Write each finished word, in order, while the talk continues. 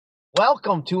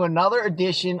welcome to another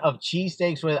edition of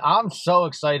Cheesesteaks with. I'm so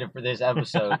excited for this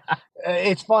episode.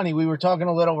 It's funny, we were talking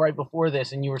a little right before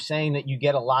this, and you were saying that you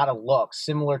get a lot of looks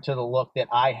similar to the look that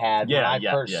I had when I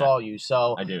first saw you.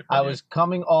 So I was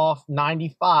coming off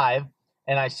 95,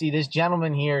 and I see this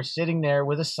gentleman here sitting there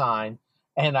with a sign,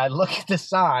 and I look at the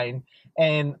sign,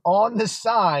 and on the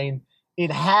sign,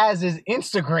 it has his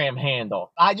Instagram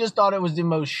handle. I just thought it was the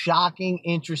most shocking,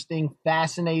 interesting,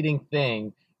 fascinating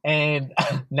thing. And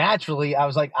naturally, I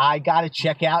was like, I got to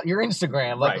check out your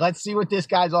Instagram. Let's see what this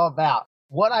guy's all about.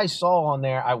 What I saw on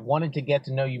there, I wanted to get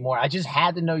to know you more. I just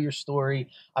had to know your story.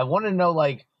 I wanted to know,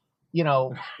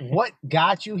 what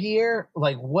got you here,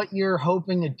 what you're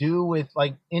hoping to do with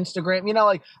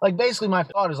Instagram. Basically my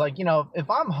thought is if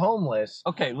I'm homeless,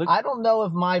 I don't know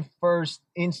if my first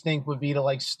instinct would be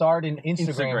to start an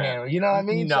Instagram handle. You know what I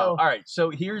mean? No. All right. So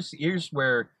here's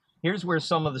where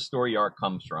some of the story arc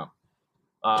comes from.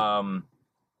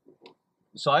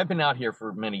 So I've been out here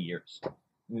for many years.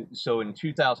 So in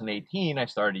 2018, I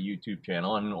started a YouTube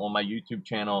channel, and on my YouTube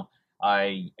channel,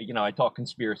 I talk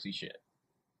conspiracy shit.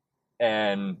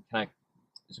 And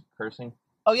is it cursing?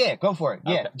 Oh yeah, go for it.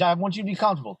 Yeah, okay. I want you to be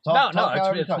comfortable. Talk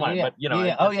it's fine. Yeah.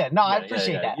 But I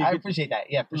appreciate that. I appreciate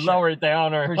that. Yeah, for sure. Lower it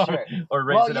down or for sure. or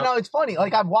raise it up. It's funny.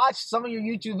 I've watched some of your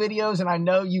YouTube videos, and I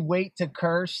know you wait to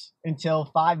curse until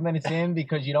 5 minutes in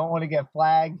because you don't want to get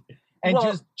flagged. And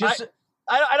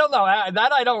I don't know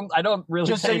that I don't really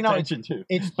just pay attention to.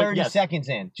 It's 30 seconds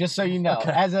in, just so you know.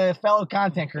 Okay. As a fellow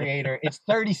content creator, it's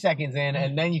 30 seconds in,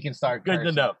 and then you can start cursing. Good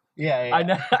to know. Yeah.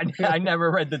 I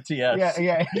never read the TS.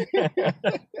 Yeah.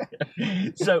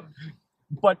 So,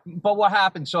 but what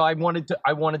happened? So I wanted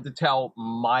to tell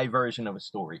my version of a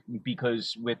story,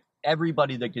 because with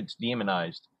everybody that gets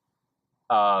demonized,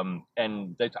 and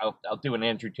I'll do an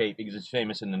Andrew Tate because it's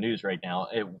famous in the news right now.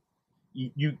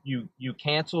 You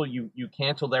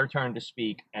cancel their turn to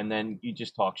speak, and then you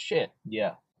just talk shit.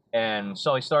 Yeah. And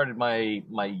so I started my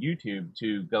YouTube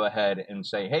to go ahead and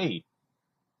say, hey,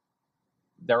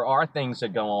 there are things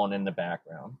that go on in the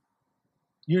background.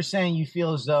 You're saying you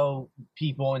feel as though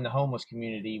people in the homeless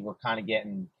community were kind of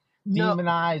getting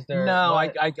demonized?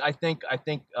 I think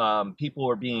people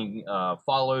are being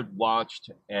followed, watched,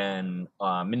 and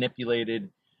manipulated,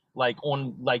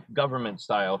 on government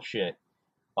style shit.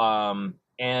 And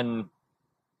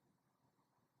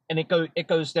it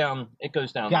goes down.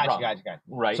 Gotcha.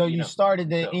 Right. So you started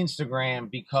the Instagram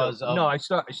because of... No, I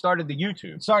started the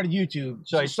YouTube. Started YouTube.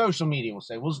 So social media, we'll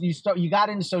say. You got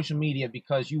into social media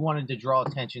because you wanted to draw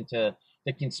attention to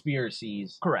the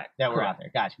conspiracies. Correct. That were out there.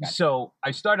 Gotcha. So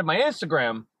I started my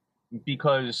Instagram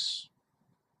because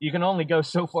you can only go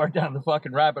so far down the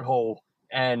fucking rabbit hole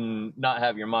and not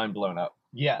have your mind blown up.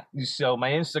 Yeah. So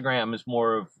my Instagram is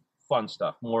more of fun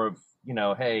stuff, more of,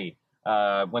 hey,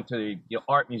 went to the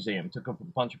art museum, took a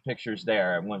bunch of pictures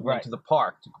there. Went to the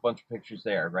park, took a bunch of pictures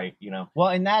there, right? Well,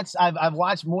 and that's I've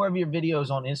watched more of your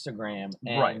videos on Instagram,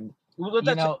 and right. Well,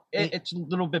 it's a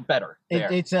little bit better.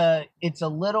 It's a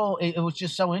little. It was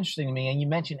just so interesting to me. And you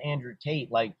mentioned Andrew Tate.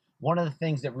 One of the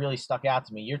things that really stuck out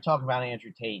to me. You're talking about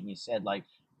Andrew Tate, and you said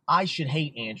I should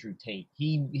hate Andrew Tate.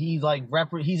 He's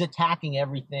attacking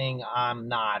everything I'm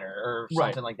not, or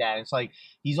something like that. It's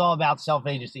he's all about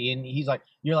self-agency, and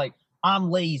you're like,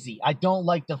 I'm lazy. I don't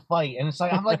like to fight. And it's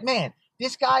I'm like, man,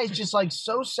 this guy is just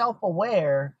so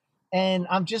self-aware. And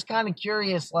I'm just kind of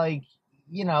curious,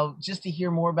 just to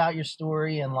hear more about your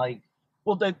story and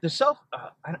well, the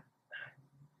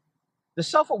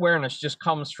self-awareness just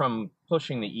comes from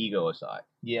pushing the ego aside.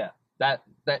 Yeah.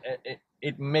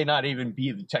 It may not even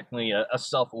be technically a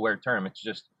self-aware term. It's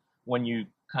just when you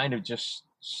kind of just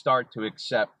start to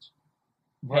accept,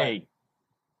 hey,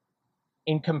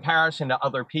 in comparison to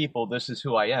other people, this is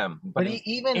who I am. But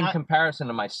in comparison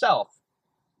to myself,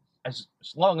 as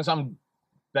long as I'm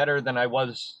better than I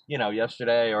was,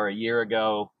 yesterday or a year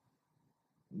ago,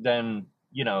 then,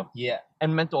 Yeah.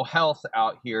 And mental health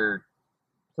out here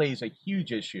plays a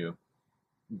huge issue,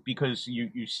 because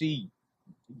you see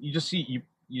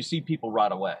people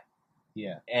rot away.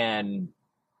 Yeah. And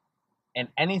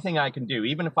anything I can do,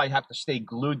 even if I have to stay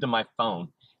glued to my phone,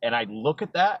 and I look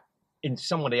at that in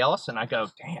somebody else and I go,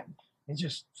 damn, they're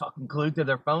just fucking glued to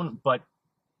their phone. But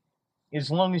as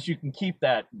long as you can keep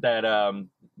that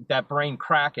brain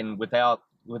cracking without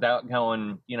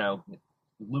going,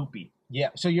 loopy. Yeah.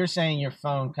 So you're saying your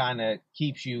phone kind of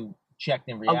keeps you checked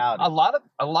in reality. A lot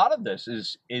of this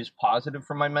is positive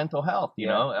for my mental health. You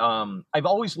know, I've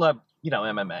always loved,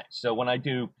 MMA. So when I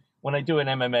do when I do an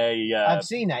MMA. I've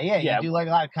seen that. Yeah, yeah. You do like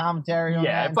a lot of commentary on that.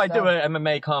 Yeah, and if I do stuff. an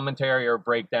MMA commentary or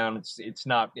breakdown, it's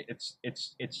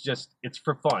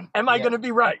for fun. Am I going to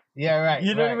be right? Yeah, right.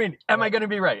 You know what I mean? Am I going to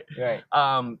be right? Right.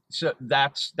 So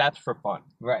that's for fun.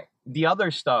 Right. The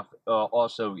other stuff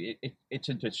also it's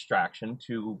a distraction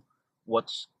to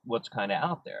what's kind of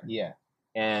out there. Yeah.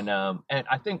 And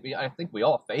I think we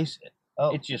all face it.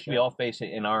 Oh, it's just we all face it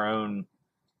in our own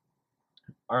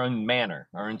manner,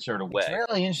 our own sort of way. It's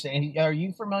really interesting. Are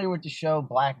you familiar with the show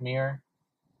Black Mirror?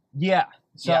 Yeah.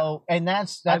 So, and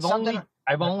that's I've something.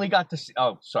 I've only got to see.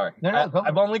 Oh, sorry. No, go.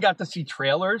 I've only got to see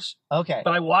trailers. Okay.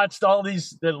 But I watched all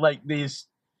these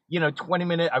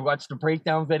 20-minute. I watched the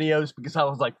breakdown videos because I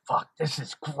was like, "Fuck, this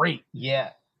is great."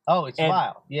 Yeah. Oh, it's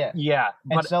wild. Yeah. Yeah.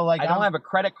 And so, like, I don't have a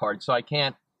credit card, so I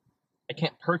can't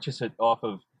purchase it off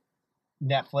of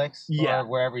Netflix or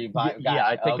wherever you buy it. Yeah,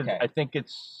 I think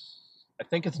it's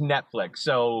Netflix.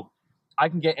 So I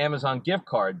can get Amazon gift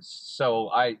cards. So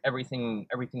everything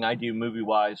I do movie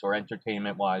wise or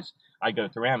entertainment wise, I go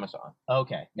through Amazon.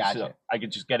 Okay, gotcha. So I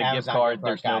could just get a gift card.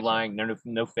 There's no lying,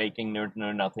 no faking, no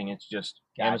nothing. It's just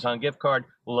Amazon gift card.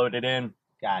 Load it in.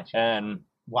 Gotcha. And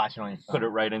watch it on your phone. Put it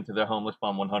right into the Homeless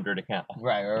Bum 100 account.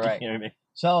 Right. You know what I mean?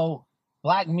 So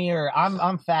Black Mirror,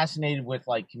 I'm fascinated with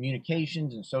like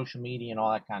communications and social media and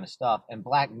all that kind of stuff. And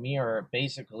Black Mirror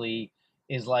basically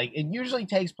is like, it usually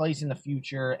takes place in the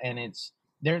future, and it's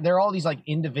there are all these like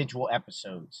individual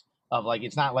episodes of like,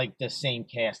 it's not like the same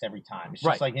cast every time. It's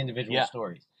just like individual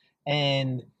stories.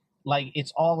 And like,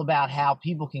 it's all about how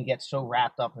people can get so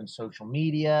wrapped up in social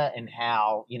media, and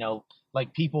how,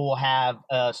 like people will have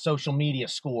a social media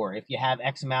score. If you have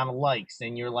X amount of likes,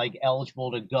 then you're like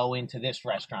eligible to go into this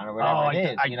restaurant or whatever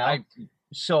it is.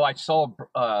 So I saw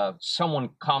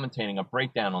someone commentating a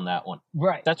breakdown on that one.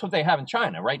 Right. That's what they have in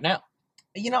China right now.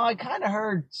 I kind of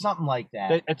heard something like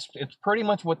that. It's pretty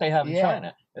much what they have in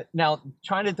China. Now,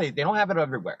 China, they don't have it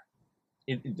everywhere.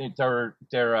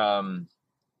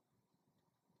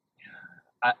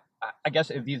 I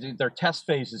guess they're test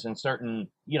phases in certain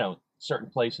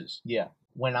places. Yeah.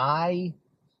 When I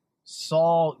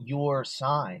saw your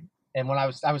sign, and when I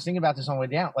was thinking about this on the way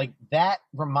down, like that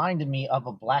reminded me of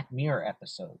a Black Mirror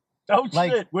episode. Oh,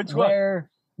 like, shit! Which one?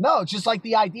 No, just like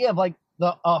the idea of like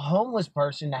a homeless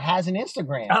person that has an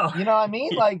Instagram. Oh. You know what I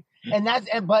mean? Like,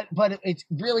 but it's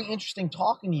really interesting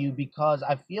talking to you, because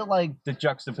I feel like the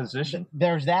juxtaposition.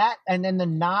 There's that, and then the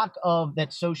knock of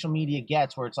that social media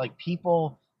gets, where it's like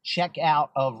people check out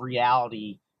of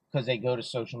reality because they go to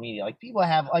social media. Like people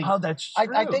have like, oh, that's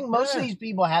true. I think most of these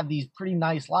people have these pretty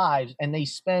nice lives, and they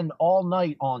spend all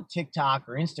night on TikTok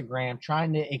or Instagram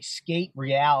trying to escape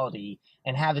reality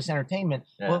and have this entertainment.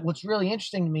 But what's really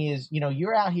interesting to me is,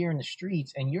 you're out here in the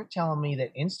streets, and you're telling me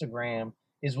that Instagram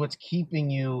is what's keeping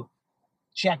you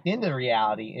checked into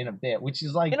reality in a bit, which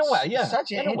is like, in a way,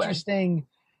 such an interesting.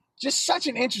 Just such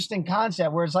an interesting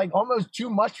concept, where it's like almost too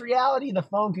much reality. The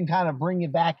phone can kind of bring you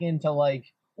back into like,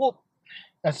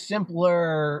 a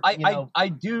simpler. I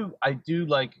do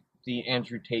like the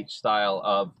Andrew Tate style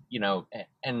of,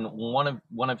 and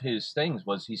one of his things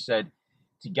was, he said,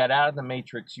 to get out of the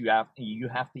matrix, you have to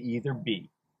either be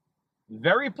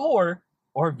very poor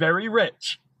or very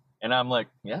rich. And I'm like,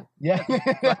 yeah, got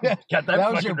that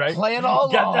was fucking your right. Plan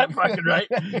all got along. that fucking right.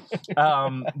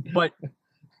 But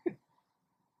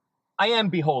I am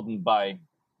beholden by,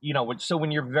 so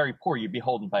when you're very poor, you're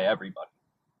beholden by everybody.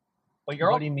 But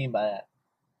what do you mean by that?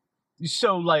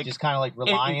 So like, just kind of like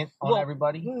reliant on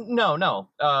everybody? No.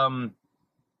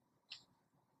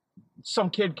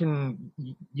 Some kid can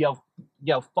yell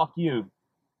fuck you,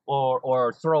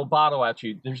 or throw a bottle at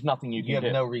you. There's nothing you can do. You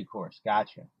have no recourse.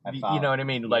 Gotcha. You know what I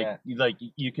mean? Like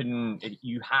you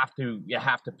have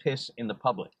to piss in the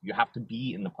public. You have to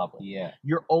be in the public. Yeah.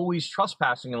 You're always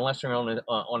trespassing unless you're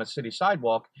on a city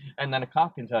sidewalk, and then a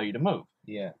cop can tell you to move.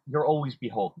 Yeah. You're always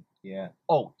beholden. Yeah.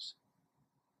 Always.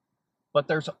 But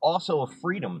there's also a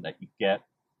freedom that you get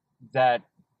that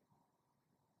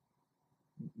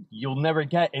you'll never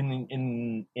get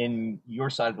in your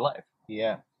side of life.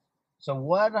 Yeah. So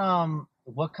what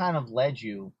kind of led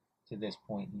you to this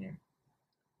point here?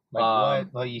 Like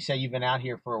well, you say you've been out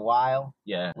here for a while.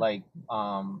 Yeah. Like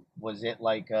was it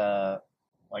like an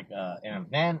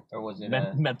event, or was it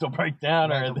a mental breakdown,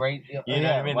 you know what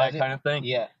I mean, that kind of thing?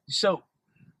 Yeah. So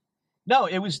no,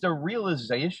 it was the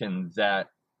realization that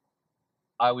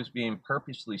I was being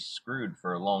purposely screwed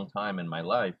for a long time in my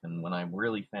life, and when I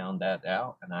really found that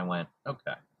out, and I went,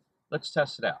 okay, let's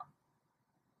test it out.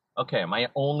 Okay, am I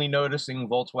only noticing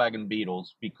Volkswagen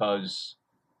Beetles because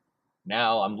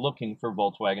now I'm looking for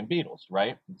Volkswagen Beetles,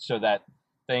 right? So that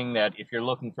thing that if you're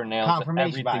looking for nails,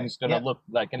 Confirmation everything's bias. going to Yep. look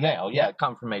like a nail. Yep. Yeah,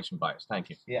 confirmation bias. Thank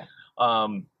you. Yeah.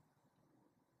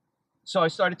 So I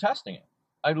started testing it.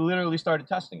 I literally started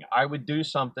testing it. I would do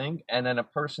something, and then a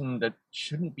person that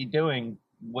shouldn't be doing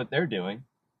what they're doing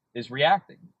is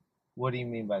reacting. What do you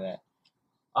mean by that?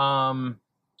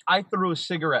 I threw a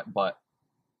cigarette butt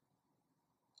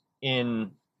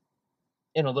in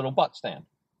a little butt stand.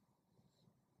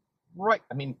 Right.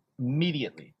 I mean,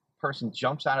 immediately, person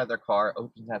jumps out of their car,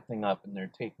 opens that thing up, and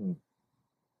they're taking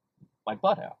my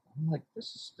butt out. I'm like,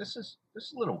 this is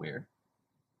a little weird.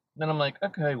 Then I'm like,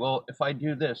 okay, well, if I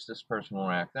do this, this person will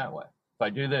react that way. If I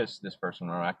do this, this person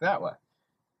will react that way.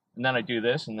 And then I do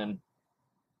this, and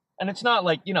it's not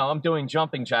like, I'm doing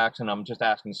jumping jacks and I'm just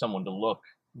asking someone to look.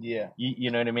 Yeah.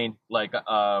 You know what I mean? Like,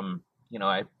 I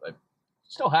it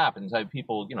still happens. I have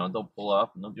people, they'll pull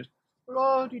up and they'll just,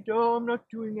 oh, I'm not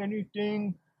doing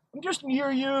anything. I'm just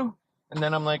near you. And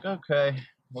then I'm like, okay,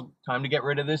 well, time to get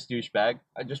rid of this douchebag.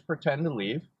 I just pretend to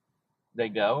leave. They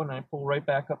go, and I pull right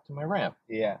back up to my ramp.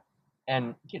 Yeah.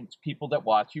 And it's people that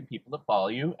watch you, people that follow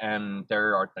you, and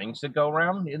there are things that go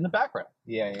around in the background.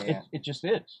 Yeah. It just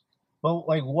is. But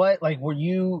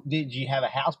did you have a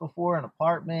house before, an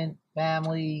apartment,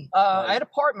 family? I had an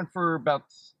apartment for about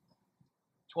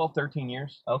 12, 13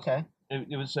 years. Okay.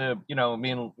 It was, me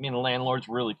and the landlord's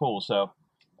really cool. So,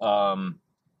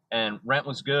 and rent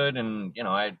was good, and,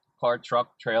 I had car,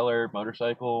 truck, trailer,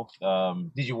 motorcycle.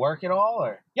 Did you work at all,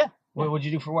 or? Yeah. What would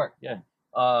you do for work? Yeah.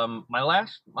 My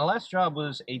last job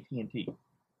was AT&T.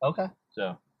 Okay.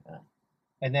 So. Yeah.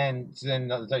 And then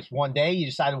like one day you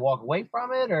decided to walk away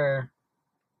from it, or?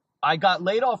 I got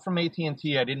laid off from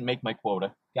AT&T. I didn't make my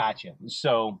quota. Gotcha.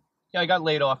 So yeah, I got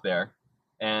laid off there,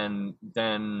 and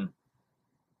then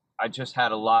I just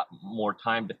had a lot more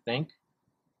time to think.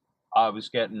 I was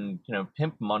getting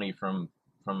pimp money from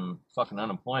fucking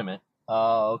unemployment.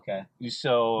 Oh, okay.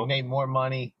 So you made more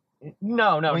money.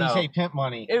 No. When you say pimp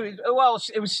money, it was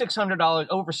 $600,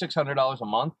 over $600 a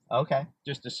month. Okay.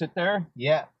 Just to sit there.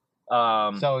 Yeah.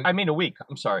 So I mean a week.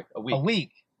 I'm sorry, a week. A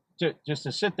week. Just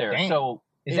to sit there. Damn. So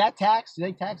is that taxed? Do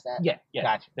they tax that? Yeah.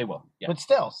 Gotcha. They will. Yeah. But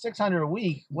still, $600 a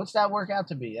week. What's that work out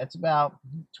to be? That's about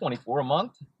 $24 a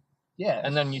month. Yeah.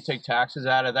 And then you take taxes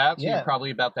out of that, so yeah. You're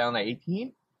probably about down to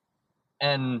 18.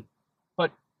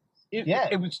 But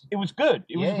it was good.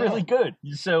 It was really good.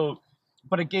 So,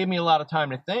 but it gave me a lot of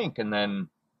time to think, and then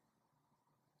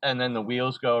the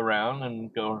wheels go around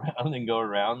and go around and go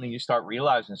around, and you start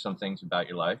realizing some things about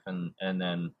your life, and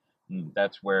then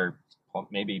that's where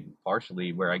maybe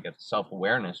partially where I get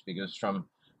self-awareness, because from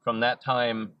that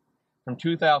time, from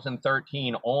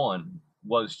 2013 on,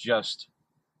 was just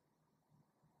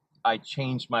I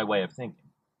changed my way of thinking,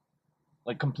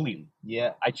 like completely.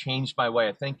 Yeah. I changed my way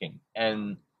of thinking,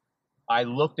 and I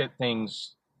looked at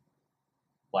things.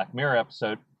 Black Mirror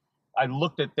episode. I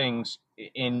looked at things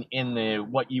in the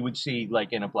what you would see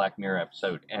like in a Black Mirror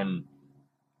episode, and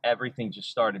everything just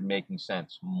started making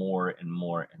sense more and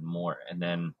more and more. And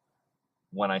then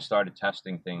when I started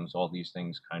testing things, all these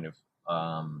things kind of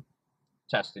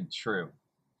tested true,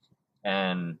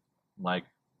 and like,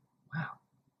 wow.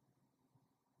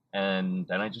 And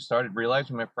then I just started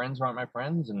realizing my friends aren't my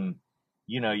friends, and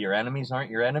your enemies aren't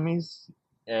your enemies,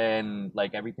 and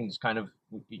like everything's kind of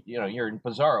you're in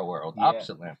bizarro world,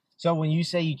 opposite land. So when you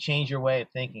say you change your way of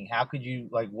thinking, how could you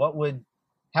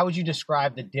how would you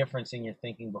describe the difference in your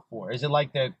thinking before? Is it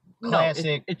like the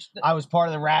classic? I was part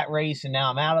of the rat race and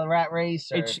now I'm out of the rat race.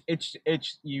 Or?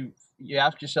 It's you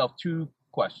ask yourself two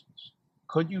questions: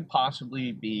 could you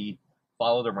possibly be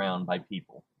followed around by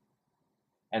people,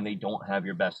 and they don't have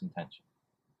your best intention?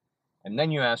 And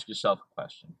then you ask yourself a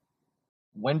question: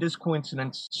 when does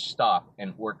coincidence stop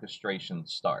and orchestration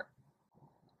start?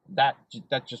 That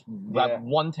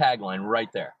one tagline right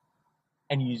there,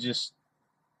 and you just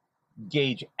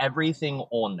gauge everything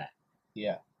on that.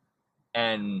 Yeah.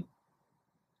 And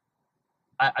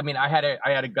I mean, I had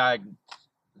a guy.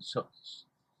 So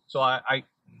I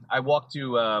walked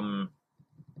to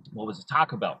what was it,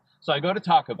 Taco Bell. So I go to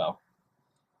Taco Bell,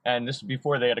 and this is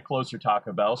before they had a closer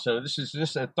Taco Bell. So this is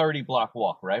just a 30-block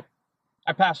walk, right?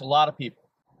 I pass a lot of people.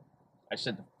 I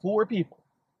said to 4 people,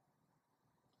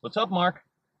 "What's up, Mark?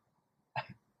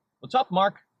 What's up,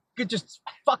 Mark?" You could just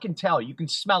fucking tell. You can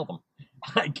smell them.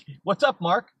 Like, "What's up,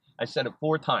 Mark?" I said it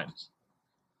 4 times.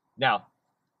 Now,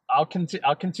 I'll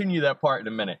continue that part in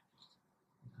a minute.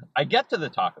 I get to the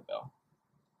Taco Bell.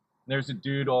 There's a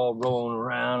dude all rolling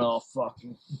around, all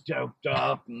fucking doped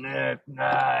up, and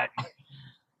that.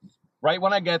 Right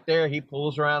when I get there, he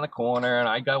pulls around the corner, and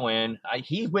I go in.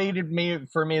 He waited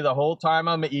for me the whole time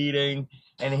I'm eating,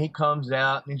 and he comes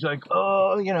out, and he's like,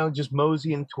 oh, just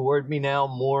moseying toward me now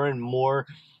more and more.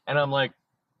 And I'm like,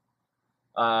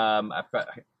 I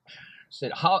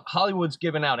said, Hollywood's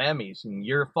giving out Emmys, and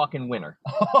you're a fucking winner.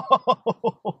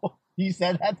 You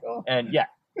said that to him? And yeah.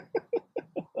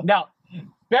 Now,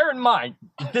 bear in mind,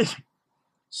 this...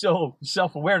 So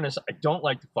self-awareness, I don't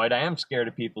like to fight. I am scared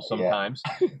of people sometimes.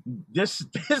 Yeah. This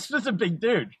was a big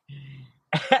dude.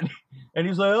 And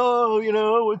he's like,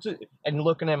 oh, what's it? And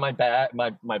looking at my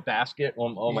basket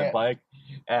on my bike.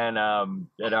 And I'm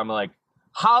like,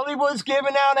 Hollywood's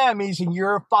giving out Emmys and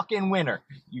you're a fucking winner.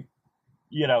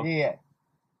 You know. Yeah.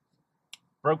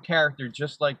 Broke character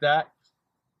just like that.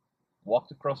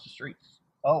 Walked across the street.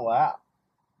 Oh, wow.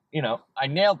 I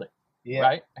nailed it. Yeah.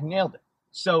 Right? I nailed it.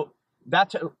 So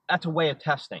that's a way of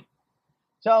testing.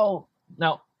 So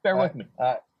now, bear with me.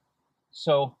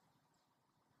 So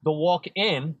the walk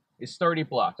in is 30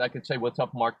 blocks. I could say what's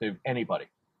up, Mark, to anybody.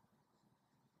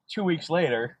 2 weeks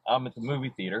later, I'm at the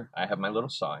movie theater. I have my little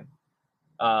sign,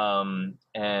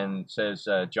 and says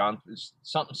John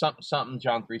something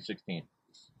John 3:16,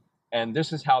 and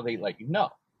this is how they let you know.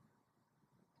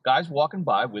 Guy's walking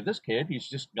by with this kid. He's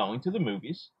just going to the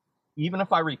movies. Even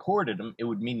if I recorded him, it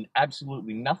would mean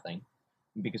absolutely nothing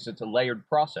because it's a layered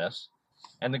process.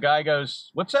 And the guy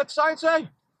goes, what's that sign say? I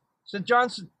said, John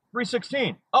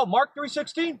 3:16. Oh, Mark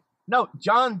 3:16? No,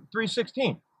 John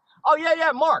 3:16. Oh,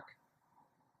 yeah, Mark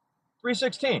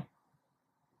 3:16.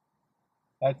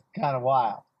 That's kind of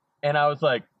wild. And I was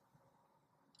like,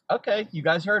 okay, you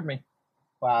guys heard me.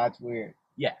 Wow, that's weird.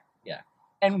 Yeah.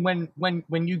 And when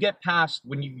you get past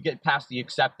the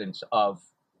acceptance of,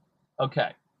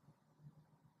 okay,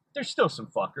 there's still some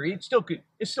fuckery. It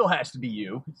still has to be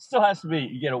you. It still has to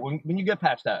be, when you get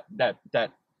past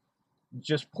that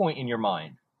just point in your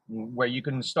mind where you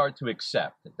can start to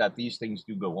accept that these things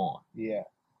do go on. Yeah.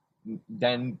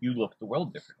 Then you look at the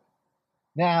world differently.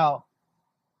 Now,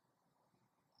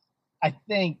 I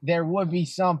think there would be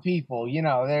some people,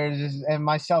 and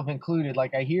myself included,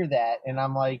 like I hear that and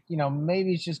I'm like,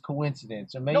 maybe it's just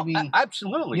coincidence or maybe. No,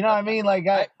 absolutely. You know what I mean? Like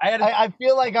I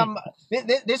feel like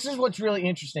this is what's really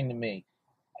interesting to me.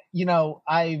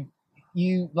 I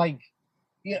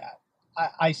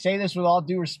say this with all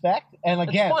due respect. And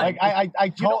again, like I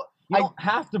told. You don't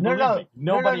have to believe me.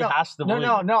 Nobody has to believe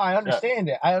me. No, I understand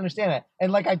it. I understand it.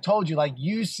 And like I told you, like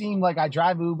you seem like I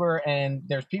drive Uber and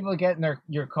there's people that get in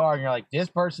your car and you're like, this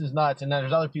person's nuts. And then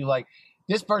there's other people like,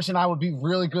 this person I would be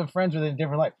really good friends with in a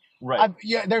different life. Right.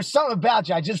 There's something about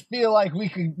you. I just feel like we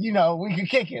could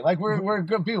kick it. Like we're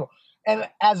good people. And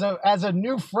as a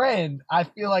new friend, I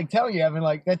feel like telling you, Evan,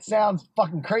 like that sounds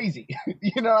fucking crazy.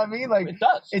 You know what I mean? Like it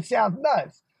does. It sounds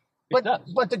nuts.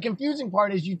 But the confusing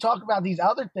part is you talk about these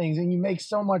other things and you make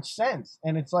so much sense.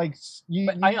 And it's like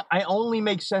I only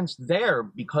make sense there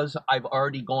because I've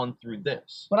already gone through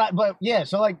this. That's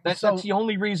the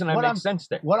only reason I make sense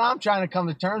there. What I'm trying to come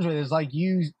to terms with is like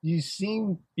you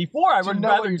seem before I would know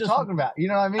rather what you're talking about. You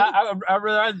know what I mean? I'd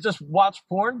rather just watch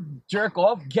porn, jerk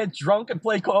off, get drunk, and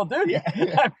play Call of Duty.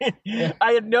 Yeah.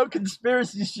 I had no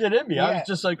conspiracy shit in me. Yeah. I was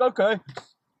just like, okay,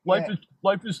 life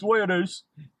is the way it is.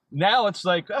 Now it's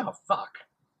like, oh, fuck.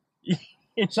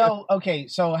 So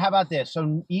how about this?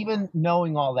 So even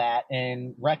knowing all that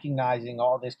and recognizing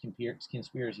all this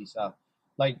conspiracy stuff,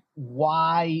 like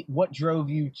what drove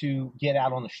you to get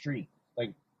out on the street?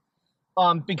 Like,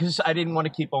 because I didn't want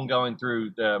to keep on going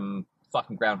through the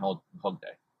fucking Groundhog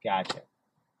Day. Gotcha.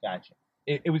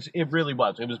 It really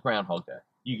was. It was Groundhog Day.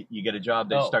 You get a job,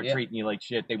 they start treating you like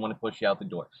shit. They want to push you out the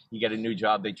door. You get a new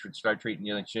job, they start treating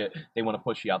you like shit. They want to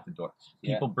push you out the door.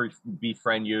 People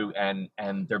befriend you, and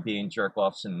they're being jerk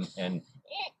offs and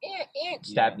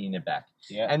stabbing you in the back.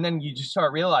 Yeah. And then you just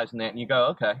start realizing that, and you go,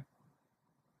 okay,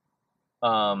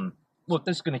 look,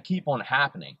 this is going to keep on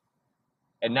happening.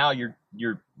 And now you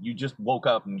just woke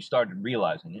up and you started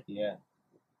realizing it. Yeah.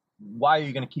 Why are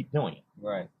you going to keep doing it?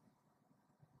 Right.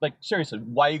 Like seriously,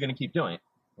 why are you going to keep doing it?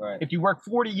 Right. If you work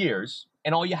 40 years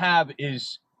and all you have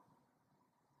is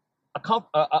a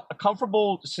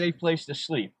comfortable, safe place to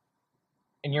sleep,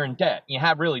 and you're in debt, and you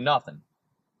have really nothing.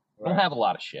 You don't have a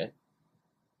lot of shit,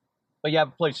 but you have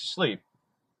a place to sleep,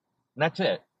 and that's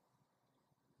it.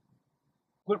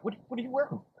 What are you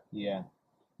working for? Yeah.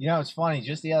 It's funny.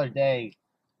 Just the other day,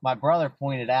 my brother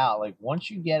pointed out, like,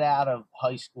 once you get out of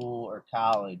high school or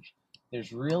college,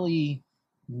 there's really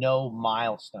no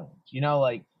milestones.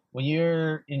 Like, when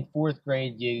you're in 4th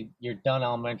grade, you're done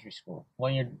elementary school.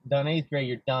 When you're done 8th grade,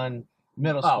 you're done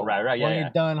middle school. Oh, right, When you're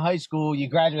done high school, you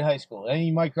graduate high school. And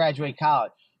you might graduate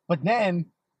college. But then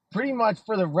pretty much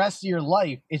for the rest of your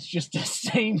life, it's just the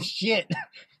same shit.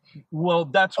 Well,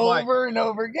 that's why over and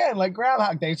over again, like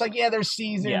Groundhog Day. It's like, yeah, there's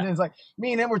seasons, Yeah. and it's like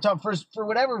me and him were talking for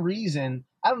whatever reason.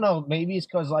 I don't know, maybe it's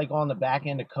because like on the back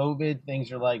end of COVID,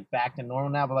 things are like back to normal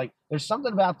now. But like, there's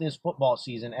something about this football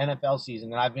season, NFL season,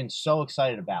 that I've been so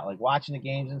excited about, like watching the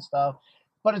games and stuff.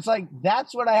 But it's like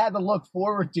that's what I had to look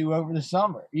forward to over the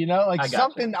summer, you know, like I gotcha.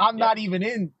 something I'm Yeah. not even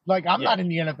in. Like I'm Yeah. not in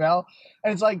the NFL,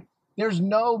 and it's like there's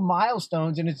no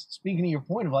milestones, and it's speaking to your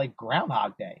point of like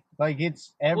Groundhog Day, like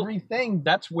it's everything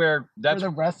That's for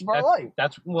the rest of our life.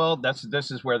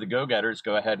 This is where the go-getters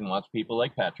go ahead and watch people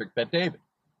like Patrick Bet David.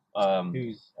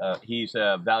 He's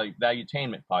a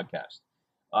Valuetainment podcast.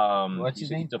 What's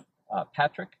his name?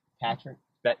 Patrick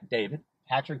Bet David.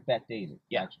 Patrick Bet David.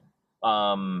 Yeah.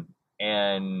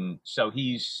 And so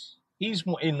he's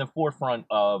in the forefront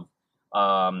of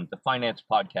the finance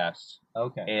podcasts.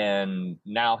 Okay. And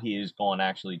now he is going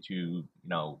actually to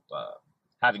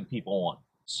having people on.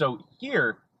 So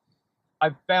here,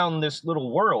 I've found this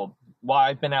little world while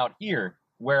I've been out here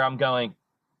where I'm going,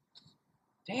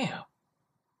 damn,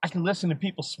 I can listen to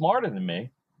people smarter than me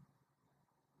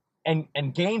and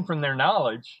gain from their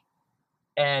knowledge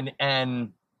and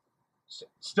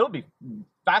still be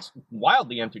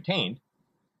wildly entertained.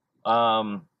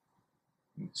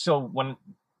 So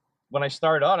when I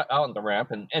started out on the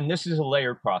ramp, and this is a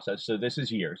layered process, so this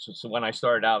is years. So when I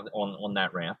started out on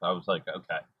that ramp, I was like,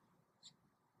 okay,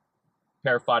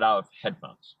 pair of $5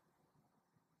 headphones.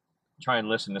 Try and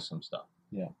listen to some stuff.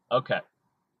 Yeah. Okay.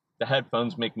 The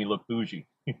headphones make me look bougie.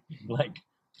 Like,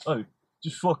 oh,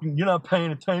 just fucking, you're not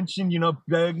paying attention, you're not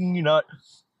begging, you're not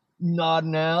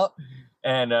nodding out.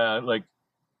 And like,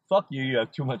 fuck you, you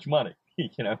have too much money.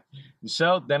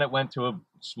 So then it went to a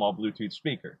small Bluetooth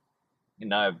speaker.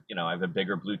 And now I have a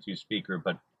bigger Bluetooth speaker,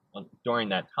 but during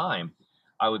that time,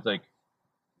 I was like,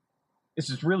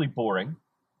 this is really boring.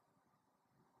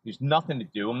 There's nothing to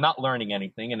do. I'm not learning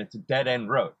anything, and it's a dead end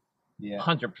road. Yeah.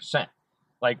 100%.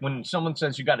 Like when someone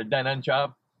says you got a dead end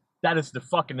job, that is the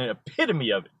fucking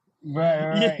epitome of it.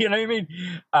 Right. You know what I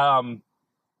mean?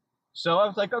 So I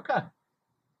was like, okay.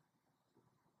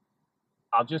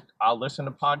 I'll listen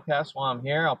to podcasts while I'm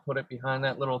here. I'll put it behind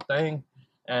that little thing,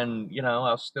 and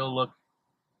I'll still look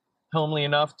homely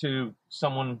enough to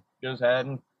someone goes ahead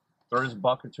and throws a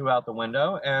buck or two out the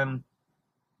window, and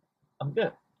I'm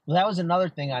good. Well, that was another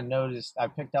thing I noticed. I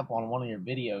picked up on one of your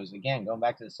videos. Again, going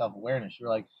back to the self-awareness, you're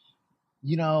like,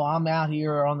 I'm out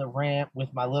here on the ramp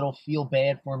with my little "feel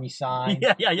bad for me" sign.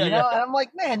 Yeah. And I'm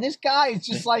like, man, this guy is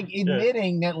just like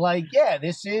admitting that, like, yeah,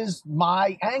 this is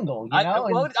my angle.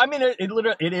 Well, I mean, it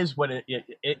literally, it is what it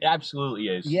absolutely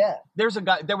is. Yeah. There was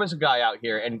a guy out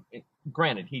here, and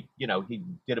granted, he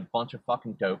did a bunch of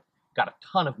fucking dope, got a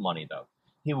ton of money though.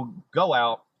 He would go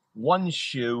out, one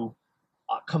shoe,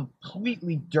 a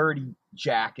completely dirty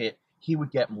jacket. He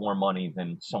would get more money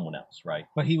than someone else, right?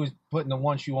 But he was putting the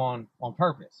one shoe on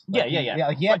purpose. Like Yeah,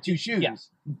 like he had two shoes. Yeah.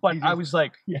 But I was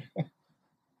like, yeah.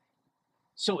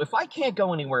 So if I can't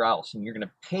go anywhere else and you're going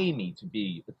to pay me to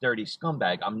be a dirty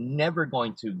scumbag, I'm never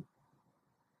going to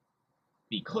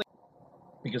be clean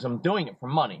because I'm doing it for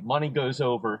money. Money goes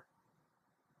over.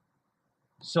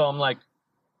 So I'm like,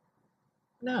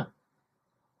 no.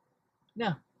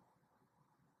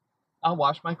 I'll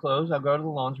wash my clothes. I'll go to the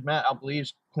laundromat. I'll be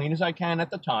as clean as I can at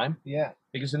the time. Yeah.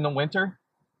 Because in the winter,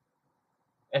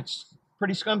 it's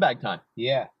pretty scumbag time.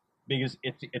 Yeah. Because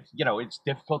it's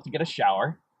difficult to get a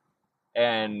shower,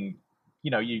 and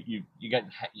you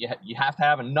have to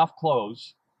have enough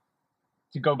clothes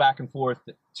to go back and forth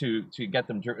to get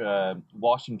them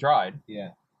washed and dried. Yeah.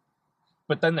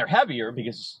 But then they're heavier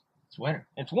because it's winter.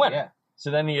 It's winter. Yeah. So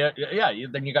then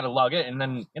then you got to lug it, and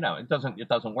then it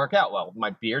doesn't work out well. My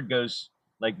beard goes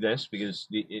like this because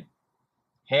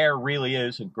hair really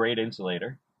is a great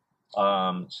insulator.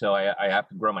 So I have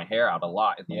to grow my hair out a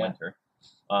lot in the winter.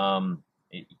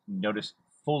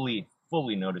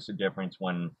 Fully notice a difference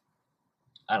when,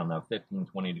 I don't know, 15,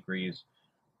 20 degrees.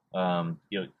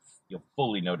 You'll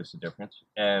fully notice a difference.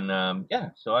 And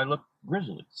so I look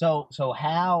grizzly. So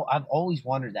how, I've always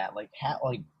wondered that, like how,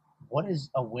 like what is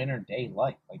a winter day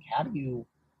like? Like how do you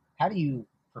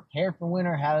prepare for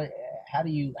winter?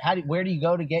 Where do you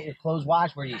go to get your clothes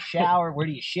washed? Where do you shower? Where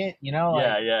do you shit? Yeah. All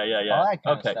that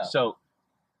kind of stuff. So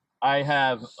I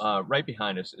have right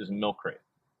behind us is a milk crate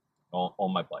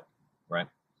on my bike, right?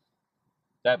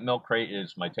 That milk crate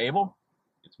is my table,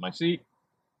 it's my seat,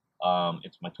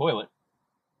 it's my toilet,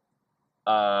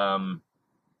 and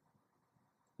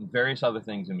various other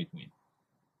things in between.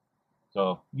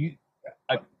 So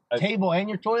table and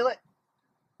your toilet?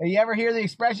 You ever hear the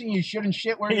expression, you shouldn't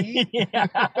shit where you eat?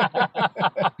 That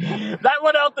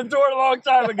went out the door a long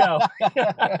time ago.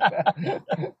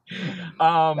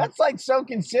 That's like so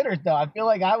considerate, though. I feel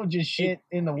like I would just shit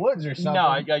in the woods or something. No,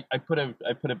 I put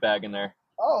a bag in there.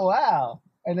 Oh, wow.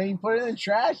 And then you put it in the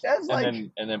trash? That's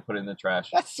and then put it in the trash.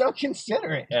 That's so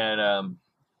considerate. And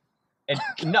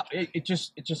no, it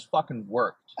just fucking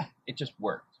worked. It just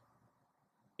worked.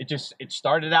 It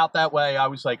started out that way. I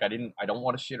was like, I don't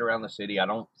want to shit around the city. I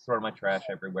don't throw my trash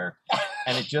everywhere.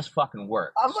 And it just fucking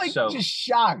worked. I'm like just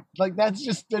shocked. Like, that's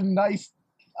just a nice.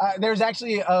 There's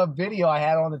actually a video I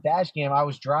had on the dash cam. I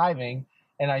was driving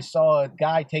and I saw a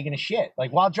guy taking a shit,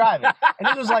 like while driving. And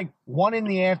it was like 1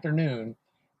 PM.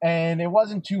 And it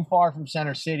wasn't too far from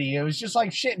Center City. It was just like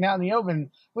shitting out in the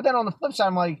open. But then on the flip side,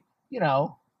 I'm like, you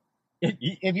know,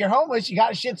 if you're homeless, you got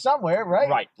to shit somewhere,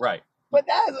 right? Right. But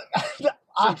that's.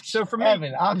 So for me,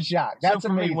 Evan, I'm shocked. That's so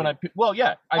for amazing. Me,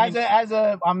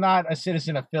 I'm not a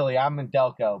citizen of Philly. I'm in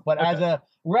Delco, but as a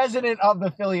resident of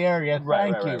the Philly area,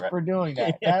 thank you for doing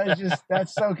that. That is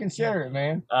that's so considerate,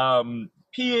 man.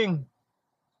 Peeing,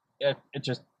 it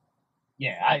just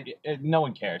no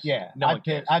one cares. Yeah,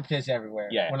 I piss everywhere.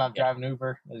 Yeah, when I'm driving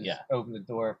Uber, I just open the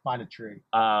door, find a tree.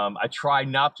 I try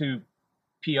not to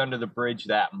pee under the bridge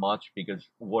that much because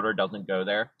water doesn't go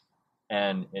there.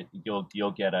 And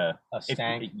you'll get a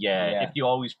stank. If you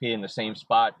always pee in the same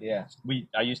spot. Yeah.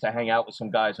 I used to hang out with some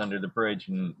guys under the bridge,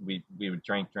 and we would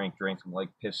drink. I'm like,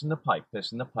 piss in the pipe. The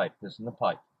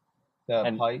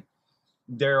and pipe.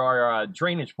 There are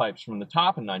drainage pipes from the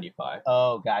top of 95.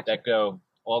 Oh, gotcha. That go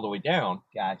all the way down.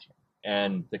 Gotcha.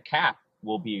 And the cap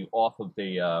will be off of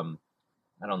the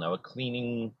I don't know, a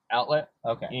cleaning outlet.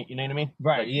 Okay. You know what I mean?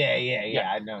 Right. Like, yeah.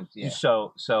 I know. Yeah.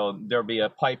 So there'll be a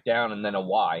pipe down and then a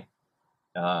Y.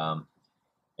 And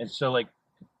so like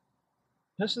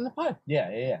piss in the pipe.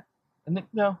 Yeah. And then,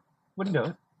 no, wouldn't do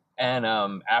it. And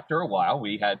after a while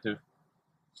we had to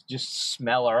just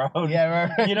smell our own.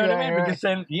 Yeah, right. You know what I mean? Right. Because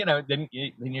then then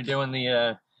you're doing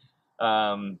the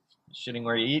shitting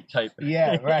where you eat type.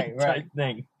 Yeah, right. type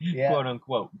thing. Yeah. Quote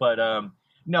unquote. But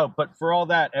no, but for all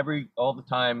that, all the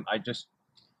time I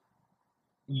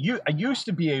used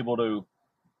to be able to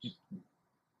just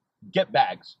get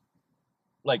bags.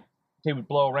 Like they would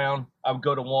blow around. I would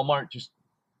go to Walmart, just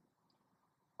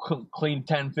clean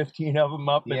 10, 15 of them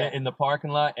up in the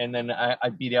parking lot, and then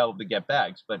I'd be able to get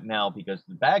bags. But now, because of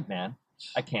the bag man,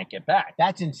 I can't get back.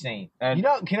 That's insane. And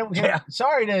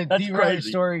sorry to derail your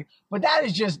story, but that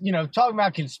is just, talking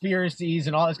about conspiracies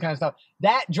and all this kind of stuff.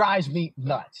 That drives me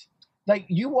nuts. Like,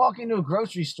 you walk into a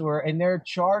grocery store and they're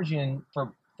charging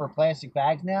for plastic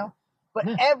bags now, but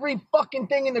every fucking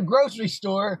thing in the grocery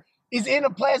store is in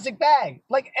a plastic bag.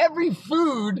 Like, every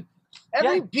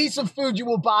piece of food you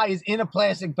will buy is in a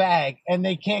plastic bag, and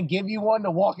they can't give you one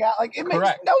to walk out. Like, it makes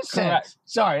no sense. Correct.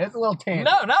 Sorry, that's a little tangent.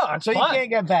 No, it's so fine. You can't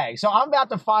get bags. So I'm about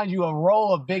to find you a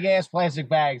roll of big ass plastic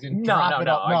bags and drop it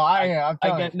up.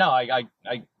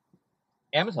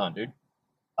 Amazon, dude.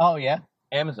 Oh yeah.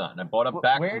 Amazon. I bought a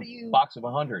box of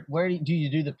 100. Where do you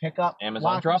do the pickup?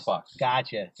 Amazon Dropbox.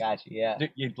 Gotcha. Yeah.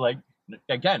 You'd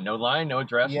again, no line, no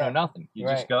address, no nothing. You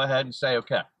just go ahead and say,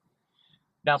 okay.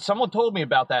 Now, someone told me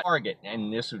about that Target,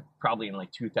 and this was probably in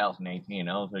like 2018.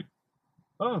 I was like,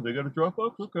 oh, they got a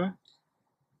Dropbox? Okay.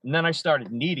 And then I started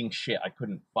needing shit I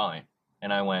couldn't find.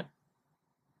 And I went,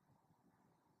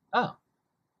 oh,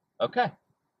 okay.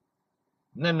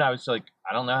 And then I was like,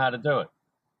 I don't know how to do it.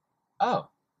 Oh,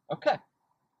 okay.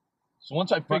 So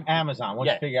once I figured Amazon,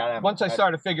 once I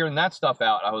started figuring that stuff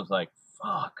out, I was like,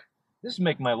 fuck, this is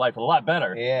making my life a lot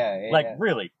better. Yeah. Like,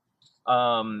 really.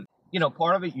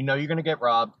 Part of it, you're going to get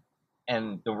robbed.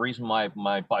 And the reason why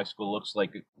my bicycle looks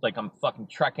like I'm fucking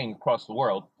trekking across the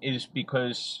world is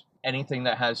because anything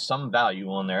that has some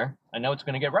value on there, I know it's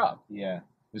going to get robbed. Yeah.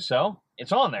 So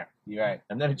it's on there. You're right.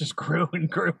 And then it just grew and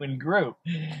grew and grew.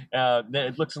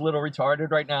 It looks a little retarded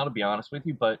right now, to be honest with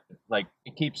you, but like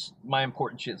it keeps my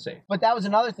important shit safe. But that was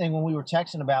another thing when we were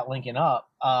texting about linking up.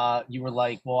 You were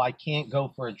like, well, I can't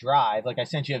go for a drive. Like I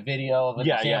sent you a video of an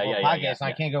example podcast, and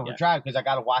I can't go for a drive because I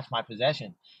got to watch my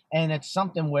possession. And it's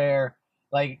something where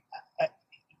like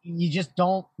you just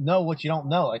don't know what you don't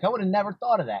know. Like I would have never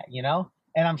thought of that,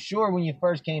 And I'm sure when you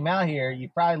first came out here, you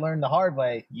probably learned the hard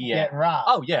way getting robbed.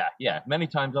 Oh, yeah. Many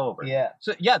times over. Yeah.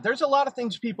 So, there's a lot of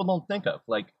things people don't think of.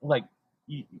 Like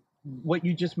what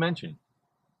you just mentioned.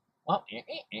 Well,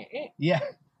 Yeah.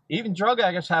 Even drug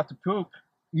addicts have to poop.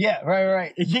 Yeah,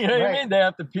 right. You know what I mean? They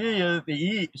have to pee, they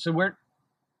eat. So where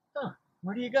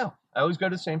do you go? I always go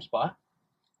to the same spot.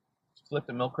 Flip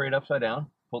the milk crate upside down.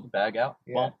 Pull the bag out.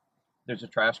 Yeah. Well, there's a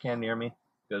trash can near me.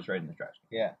 Goes right in the trash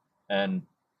can. Yeah. And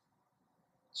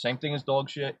Same thing as dog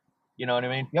shit. You know what I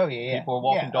mean? Oh yeah. People are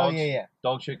walking dogs. Oh yeah.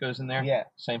 Dog shit goes in there. Yeah.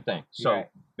 Same thing. So Right.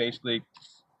 basically.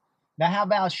 Now, how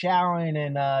about showering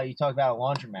and you talked about a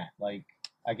laundromat? Like,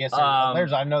 I guess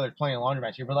I know there's plenty of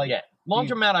laundromats here, but like,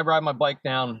 laundromat. I ride my bike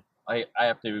down. I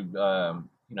have to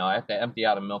I have to empty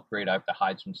out a milk crate. I have to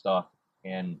hide some stuff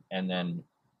and then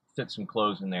fit some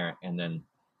clothes in there and then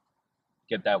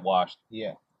get that washed.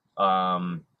 Yeah.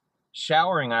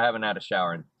 Showering, I haven't had a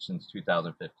shower since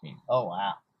 2015. Oh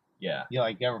wow. Yeah. You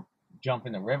like ever jump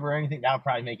in the river or anything? That would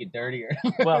probably make it dirtier.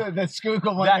 Well, the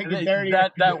Schuylkill might make it dirtier.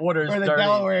 That water is or the dirty.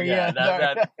 Delaware, yeah.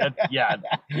 That's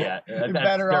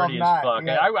better dirty off as fuck.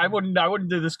 Yeah. I wouldn't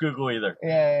do the Schuylkill either.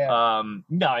 Yeah.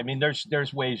 No, I mean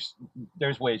there's ways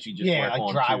you just work like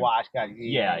on dry too. wash.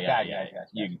 Yeah.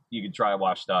 You can dry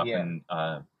wash stuff and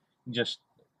just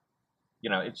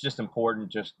it's just important.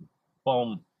 Just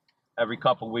boom. Every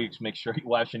couple of weeks, make sure you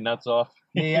wash your nuts off.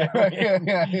 Yeah.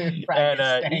 And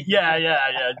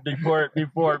before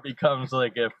it becomes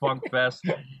like a funk fest.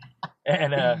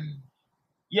 And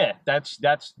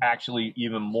that's actually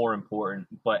even more important.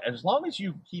 But as long as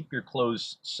you keep your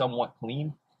clothes somewhat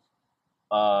clean,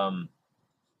 you're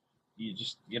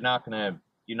not gonna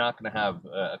have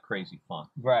a crazy fun.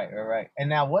 Right. And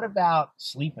now, what about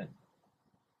sleeping?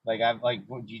 Do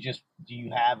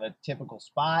you have a typical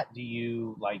spot? Do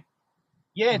you like?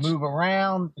 Yeah, move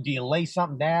around. Do you lay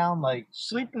something down? Like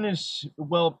sleeping is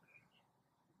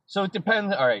so it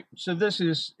depends. All right, so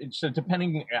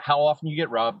depending how often you get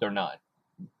robbed or not,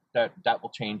 that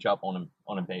will change up on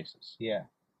a basis. Yeah.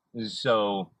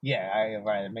 So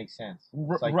right, it makes sense.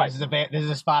 It's like, right. This is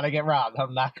a spot I get robbed.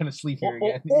 I'm not going to sleep here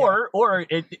again. Or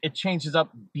it changes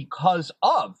up because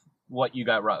of what you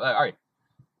got robbed. All right,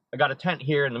 I got a tent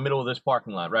here in the middle of this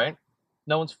parking lot. Right,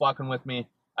 no one's fucking with me.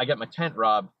 I get my tent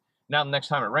robbed. Now, the next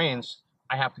time it rains,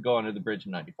 I have to go under the bridge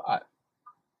in 95.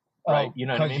 Right? You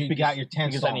know what I mean? You got your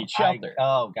tent because I need shelter.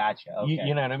 Gotcha. Okay.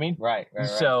 You know what I mean? Right.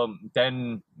 So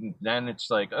then it's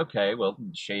like, okay, well,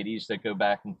 shadies that go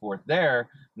back and forth there.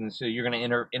 And so you're going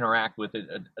to interact with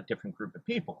a different group of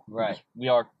people. Right. We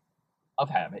are of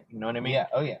habit. You know what I mean? Yeah.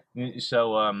 Oh, yeah.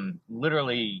 So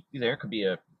literally, there could be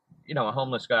a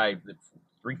homeless guy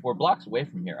 3-4 blocks away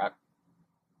from here.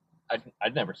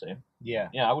 I'd never see him. Yeah.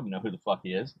 Yeah, I wouldn't know who the fuck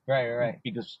he is. Right.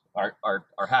 Because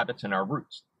our habits and our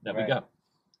roots that we Right.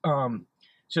 go.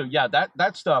 So yeah,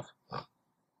 that stuff,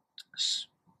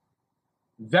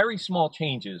 very small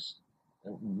changes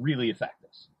really affect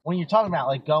us. When you're talking about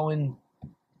like going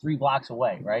 3 blocks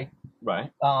away, right?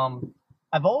 Right.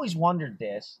 I've always wondered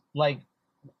this, like,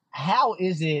 how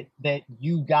is it that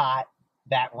you got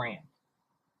that ramp?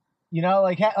 You know,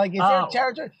 like is there a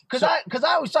territory? Because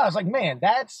I always thought, I was like, man,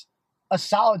 that's a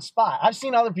solid spot. I've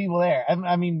seen other people there.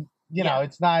 I mean, know,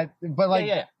 it's not, but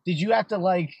like, did you have to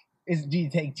like, do you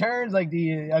take turns? Like, do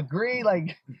you agree?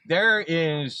 Like, there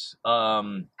is,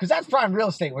 because that's prime real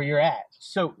estate where you're at.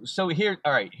 So here,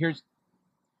 all right, here's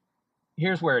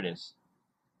where it is.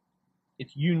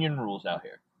 It's union rules out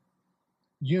here.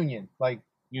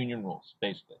 Union rules,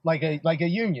 basically. Like a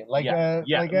union, like a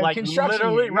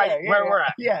construction literally union. right where we're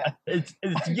at. Yeah, it's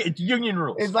union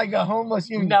rules. It's like a homeless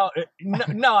union.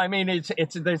 No. I mean,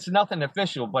 it's nothing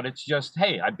official, but it's just,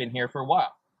 hey, I've been here for a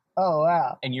while. Oh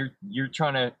wow. And you're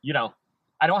trying to,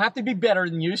 I don't have to be better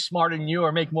than you, smarter than you,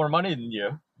 or make more money than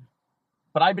you,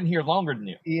 but I've been here longer than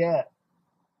you. Yeah.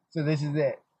 So this is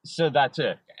it. So that's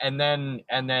it. And then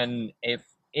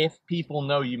if people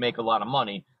know you make a lot of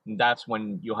money, that's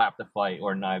when you'll have to fight,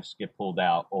 or knives get pulled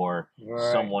out, or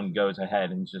someone goes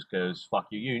ahead and just goes, fuck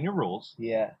you and your rules.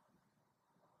 Yeah.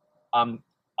 I'm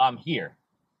here,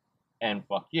 and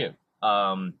fuck you.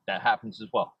 That happens as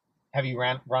well. Have you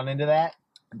run into that?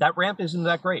 That ramp isn't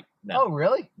that great. No. Oh,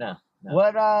 really? No.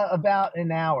 What about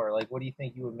an hour? Like, what do you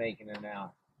think you would make in an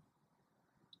hour?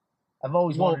 I've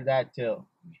always wondered that too.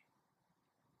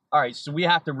 All right, so we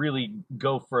have to really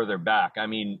go further back. I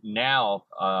mean, now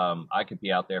I could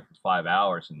be out there for 5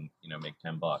 hours and make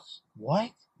 $10.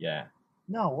 What? Yeah.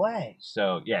 No way.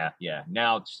 So yeah.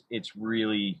 Now it's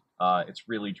really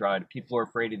dry. People are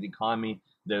afraid of the economy.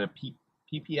 The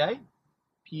PPA,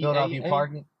 Philadelphia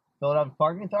Parking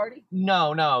Authority.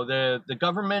 No. The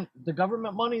government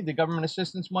money, the government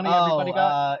assistance money. Everybody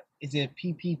got. Is it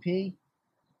PPP?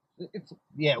 It's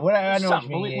What I know. What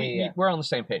you mean. We're on the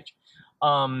same page.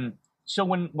 So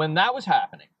when that was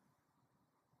happening,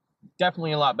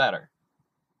 definitely a lot better.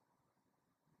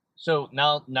 So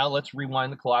now let's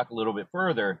rewind the clock a little bit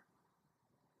further.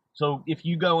 So if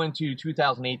you go into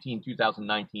 2018,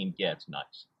 2019, yeah, it's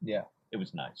nice. Yeah. It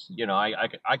was nice.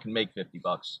 I can make $50,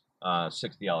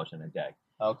 $60 in a day.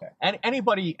 Okay. And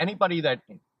anybody that,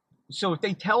 so if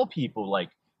they tell people like,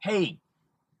 hey,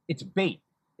 it's bait.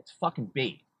 It's fucking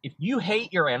bait. If you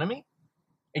hate your enemy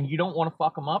and you don't want to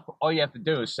fuck him up, all you have to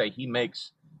do is say he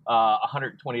makes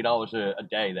 $120 a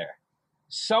day there.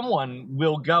 Someone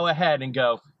will go ahead and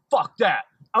go, fuck that.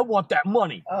 I want that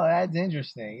money. Oh, that's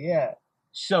interesting. Yeah.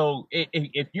 So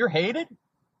if you're hated,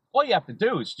 all you have to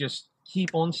do is just keep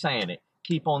on saying it.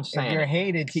 Keep on saying it. If you're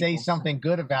hated, say something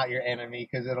good about your enemy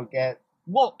because it'll get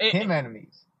him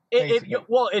enemies.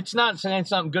 It's not saying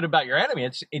something good about your enemy.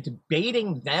 It's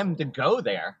baiting them to go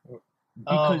there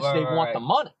because they want the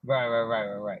money.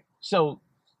 Right. So,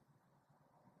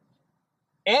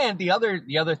 and the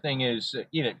other thing is,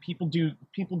 people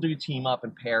do team up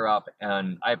and pair up,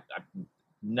 and I've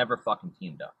never fucking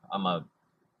teamed up.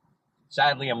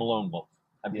 Sadly, I'm a lone wolf.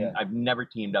 I've never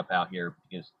teamed up out here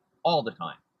because all the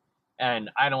time, and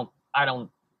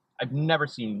I've never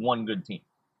seen one good team.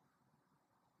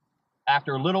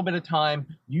 After a little bit of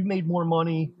time, you made more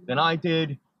money than I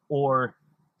did, or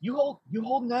you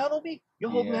holding out on me?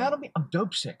 You're holding out on me? I'm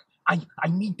dope sick. I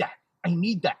need that. And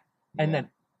then,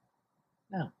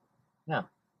 no. I'm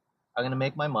going to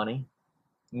make my money.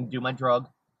 I'm going to do my drug.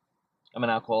 I'm an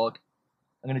alcoholic.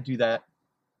 I'm going to do that.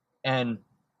 And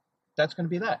that's going to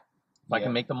be that. If I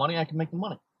can make the money, I can make the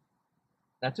money.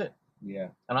 That's it. Yeah.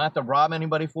 I don't have to rob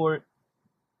anybody for it.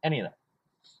 Any of that.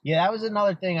 Yeah, that was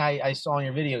another thing I saw in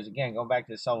your videos. Again, going back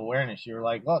to the self-awareness, you were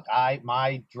like, look,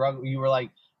 you were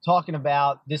like talking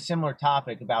about this similar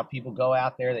topic about people go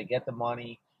out there, they get the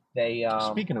money, they...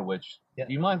 Speaking of which, do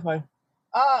you mind if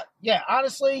I... Yeah,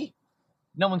 honestly...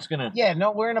 No one's gonna... Yeah,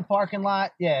 no, we're in a parking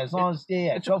lot. Yeah, as long as...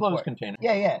 Yeah, it's a closed container.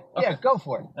 Yeah. Okay. Yeah, go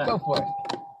for it. Go for it.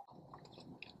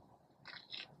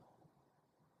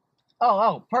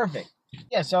 Oh, perfect.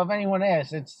 Yeah, so if anyone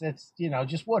asks, it's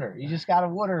just water. You just got a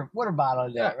water bottle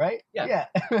in there, right? Yeah.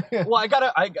 Well,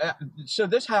 so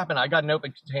this happened. I got an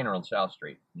open container on South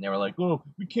Street, and they were like, "Oh,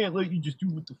 we can't let you just do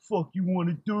what the fuck you want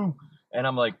to do." And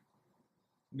I'm like,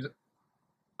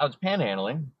 I was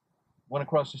panhandling, went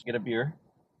across to get a beer,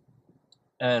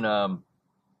 and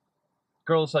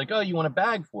girl's like, "Oh, you want a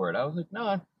bag for it?" I was like, "No,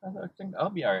 I think I'll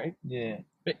be all right." Yeah.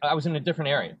 I was in a different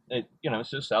area.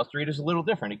 So South Street is a little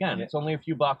different. Again, It's only a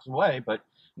few blocks away, but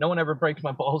no one ever breaks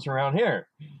my balls around here.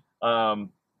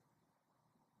 And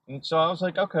so I was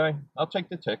like, okay, I'll take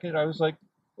the ticket. I was like,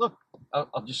 look,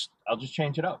 I'll just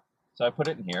change it up. So I put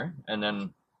it in here, and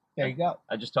then there you go.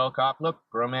 I just tell a cop, look,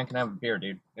 grown man can have a beer,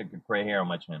 dude. I got gray hair on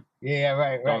my chin. Yeah,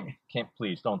 right.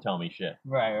 Please don't tell me shit.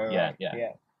 Right.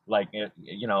 Yeah. Like, if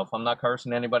I'm not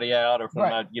cursing anybody out, or if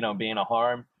I'm not, being a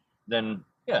harm, then.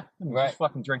 Yeah, just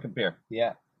fucking drink a beer.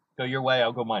 Yeah. Go your way,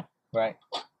 I'll go mine. Right.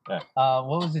 Yeah.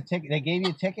 What was the ticket? They gave you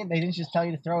a ticket? They didn't just tell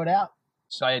you to throw it out?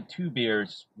 So I had 2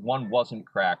 beers. One wasn't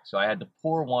cracked, so I had to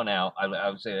pour one out. I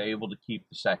was able to keep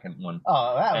the second one.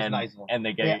 Oh, that was nice. And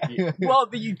they gave well,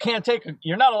 you can't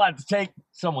you're not allowed to take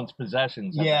someone's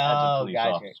possessions as a police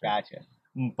officer. Gotcha.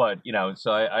 But,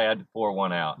 so I had to pour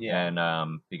one out. Yeah.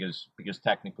 And because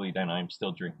technically then I'm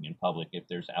still drinking in public if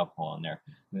there's alcohol in there.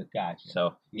 Gotcha.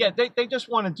 So, they just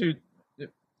wanted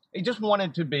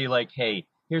to be like, hey,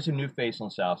 here's a new face on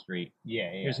South Street.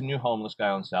 Yeah. Here's a new homeless guy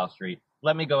on South Street.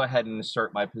 Let me go ahead and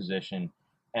assert my position,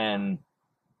 and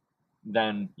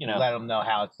then, let them know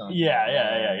how it's done.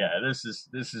 Yeah. This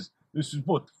is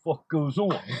what the fuck goes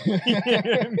on.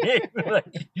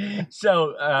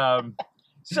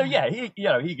 So yeah,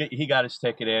 he got his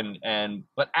ticket in,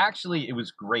 but actually it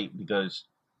was great because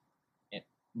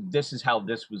this is how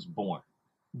this was born.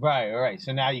 Right.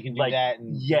 So now you can do that.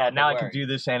 And now I can do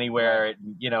this anywhere. Right.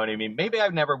 You know what I mean? Maybe I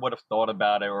never would have thought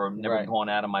about it or never gone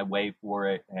out of my way for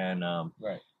it. And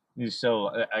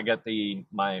so I got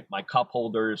my cup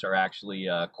holders are actually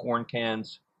corn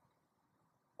cans.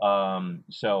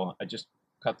 So I just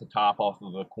cut the top off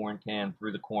of a corn can,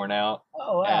 threw the corn out.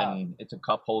 Oh, wow. And it's a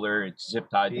cup holder. It's zip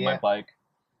tied to my bike.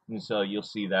 And so you'll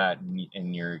see that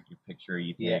in your picture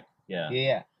you take.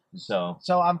 Yeah. So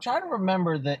I'm trying to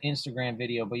remember the Instagram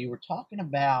video, but you were talking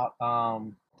about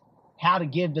how to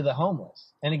give to the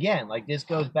homeless. And again, like this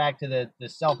goes back to the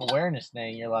self-awareness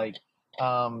thing. You're like,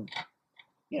 how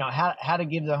to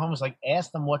give to the homeless, like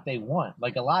ask them what they want.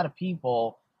 Like a lot of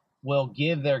people will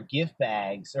give their gift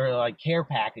bags or like care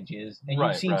packages. And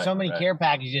you've seen so many care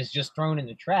packages just thrown in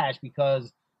the trash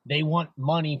because they want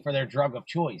money for their drug of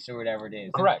choice or whatever it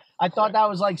is. Correct. And I thought that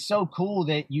was like so cool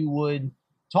that you would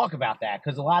talk about that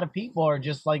because a lot of people are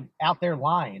just like out there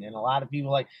lying, and a lot of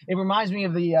people it reminds me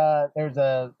of there's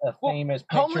a famous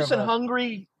picture homeless and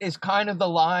hungry is kind of the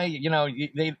lie.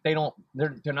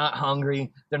 They're not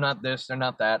hungry, they're not this, they're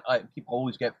not that. People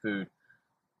always get food,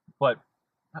 but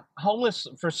homeless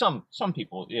for some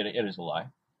people it is a lie.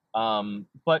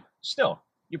 But still,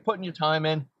 you're putting your time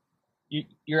in,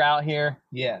 you're out here,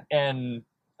 Yeah. and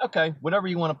okay, whatever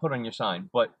you want to put on your sign,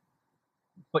 but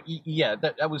yeah,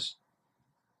 that was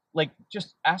like,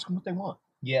 just ask them what they want.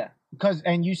 Yeah. Because,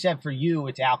 and you said for you,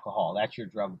 it's alcohol. That's your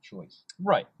drug of choice.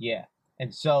 Right. Yeah.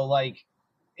 And so, like,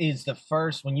 is the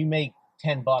first, when you make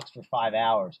 $10 for 5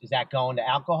 hours, is that going to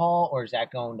alcohol, or is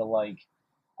that going to, like,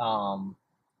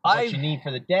 what you need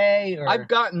for the day? Or I've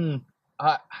gotten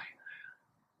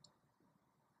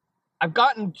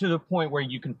to the point where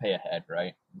you can pay ahead,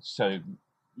 right? So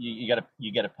you get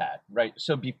a pad, right?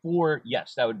 So before,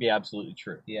 yes, that would be absolutely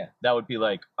true. Yeah. That would be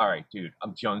like, all right, dude,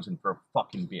 I'm jonesing for a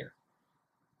fucking beer.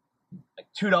 Like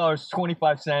 $2.25,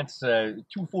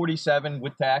 $2.47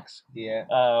 with tax. Yeah.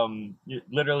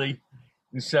 Literally.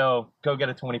 So go get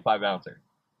a 25 ouncer.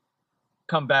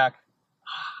 Come back.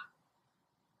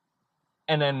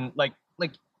 And then like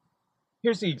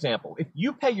here's the example. If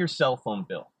you pay your cell phone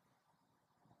bill,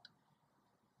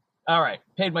 all right,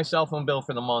 paid my cell phone bill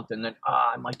for the month, and then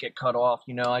I might get cut off,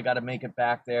 I got to make it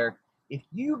back there. If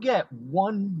you get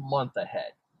 1 month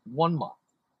ahead,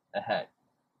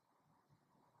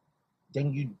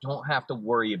 then you don't have to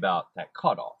worry about that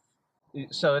cutoff.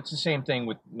 So it's the same thing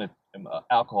with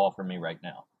alcohol for me right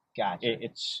now. Gotcha.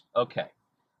 It's okay.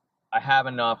 I have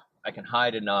enough. I can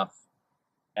hide enough,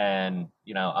 and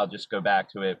I'll just go back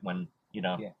to it when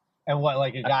Yeah. And what,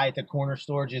 like a guy at the corner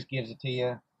store just gives it to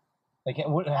you? Like,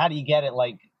 how do you get it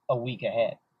like a week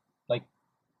ahead? Like,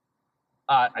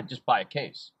 I just buy a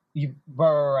case.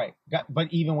 Right.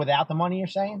 But even without the money, you're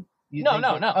saying? No.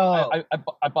 Oh.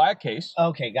 I buy a case.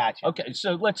 Okay, gotcha. Okay,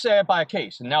 so let's say I buy a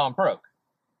case, and now I'm broke.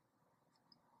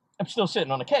 I'm still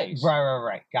sitting on a case.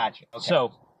 Right. Gotcha. Okay.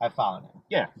 So I follow now.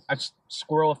 Yeah, I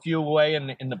squirrel a few away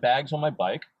in the bags on my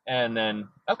bike, and then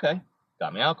okay,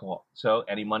 got me alcohol. So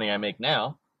any money I make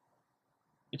now,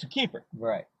 it's a keeper.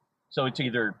 Right. So it's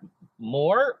either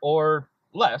more or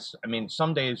less. I mean,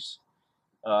 some days,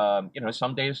 I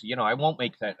won't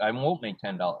make that. I won't make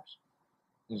 $10.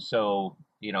 And so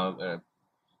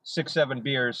 6, 7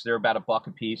 beers, they're about $1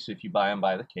 a piece if you buy them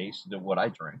by the case. What I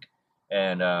drink,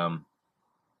 and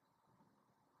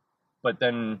but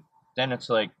then it's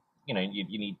like you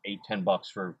need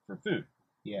 $8-10 for food.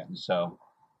 Yeah. So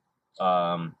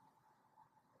I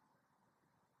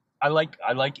like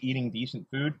eating decent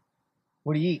food.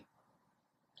 What do you eat?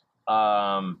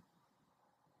 I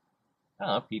don't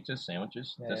know, pizzas,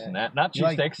 sandwiches, this and that. Not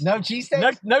cheesesteaks. No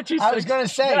cheesesteaks? No cheesesteaks. I was going to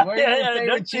say, where are your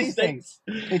favorite cheesesteaks?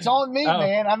 It's on me,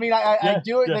 man. I mean, I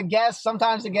do it. The guests,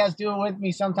 sometimes the guests do it with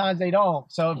me. Sometimes they don't.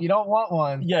 So if you don't want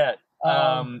one. Yeah.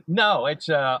 No, it's,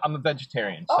 I'm a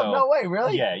vegetarian. Oh, so, no way.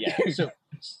 Really? Yeah. So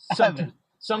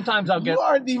sometimes I'll get. You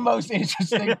are the most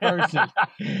interesting person.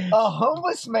 A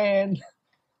homeless man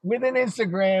with an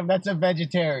Instagram that's a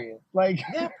vegetarian. Like,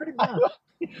 yeah, pretty much.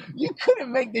 You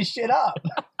couldn't make this shit up.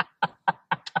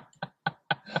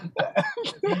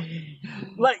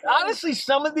 Like, honestly,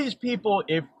 some of these people,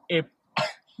 if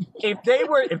they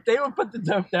would put the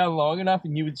dope down long enough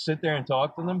and you would sit there and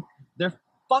talk to them, they're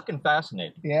fucking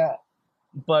fascinating. Yeah.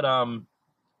 But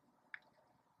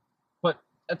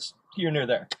that's here near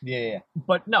there. Yeah.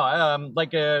 But no, I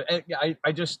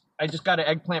just got an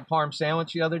eggplant parm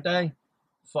sandwich the other day.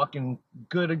 Fucking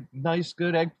good, nice,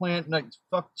 good eggplant, nice,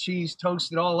 fuck cheese,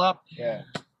 toast it all up. Yeah.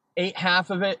 Ate half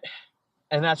of it,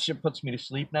 and that shit puts me to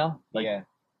sleep now. Like, yeah.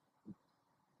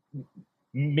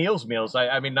 Meals.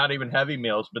 I mean, not even heavy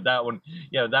meals, but that one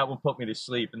put me to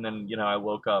sleep. And then, I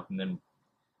woke up, and then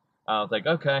I was like,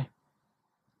 okay,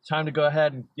 time to go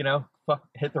ahead and,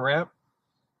 hit the ramp.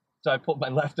 So I pulled my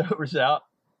leftovers out,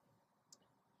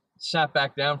 sat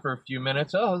back down for a few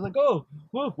minutes. I was like, oh,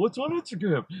 what's on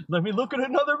Instagram? Let me look at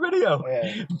another video.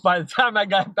 Yeah. By the time I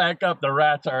got back up, the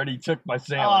rats already took my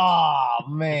sandwich. Oh,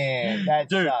 man.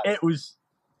 Dude, sucks.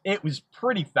 it was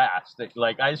pretty fast.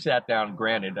 Like, I sat down,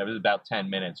 granted, it was about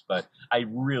 10 minutes, but I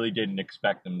really didn't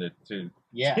expect them to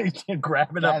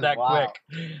grab it up that quick.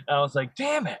 And I was like,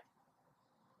 damn it.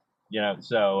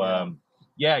 So,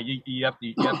 you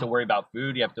have to worry about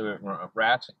food. You have to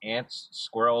rats, ants,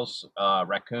 squirrels,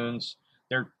 raccoons.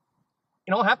 You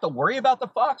don't have to worry about the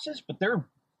foxes, but they're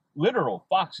literal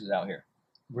foxes out here.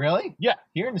 Really? Yeah.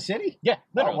 Here in the city? Yeah,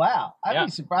 literally. Oh, wow. I'd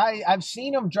be surprised. I've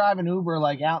seen them drive an Uber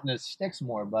like out in the sticks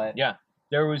more, but yeah,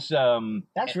 there was.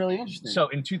 That's really interesting. So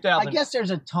in 2000, I guess there's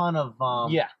a ton of.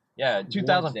 In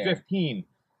 2015.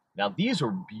 Now these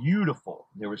were beautiful.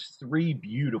 There was 3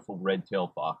 beautiful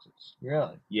red-tailed foxes.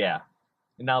 Really? Yeah.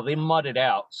 Now they mudded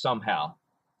out somehow,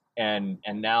 and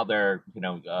now they're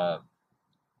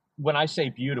when I say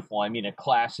beautiful, I mean a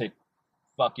classic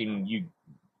fucking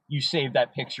you save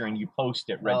that picture and you post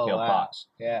it, red-tailed fox.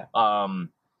 Yeah.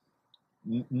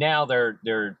 Now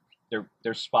they're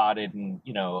they're spotted and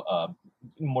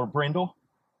more brindle.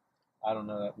 I don't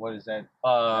know that. What is that?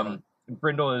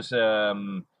 Brindle is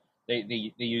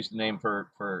they use the name for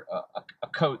a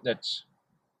coat that's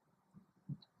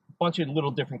a bunch of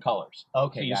little different colors.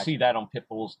 Okay, so you see that on pit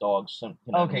bulls, dogs.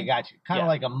 Okay, gotcha. Kind of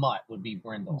like a mutt would be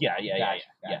brindle. Yeah.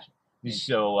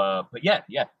 So, but yeah.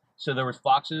 So there was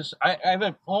foxes. I have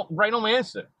it right on my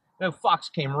Insta. The fox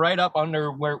came right up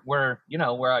under where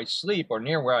I sleep or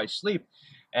near where I sleep,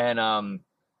 and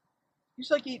he's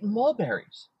like eating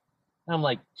mulberries. And I'm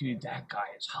like, dude, that guy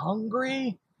is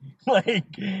hungry. Like,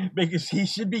 because he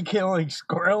should be killing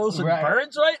squirrels and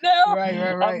birds right now. Right.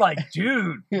 I'm like,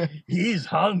 dude, he's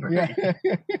hungry.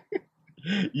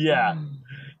 Yeah.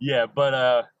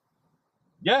 But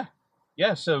yeah.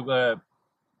 So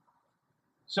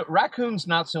raccoons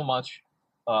not so much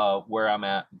where I'm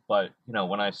at, but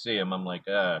when I see them, I'm like,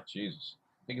 Jesus,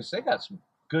 because they got some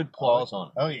good claws on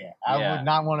them. Oh yeah, I would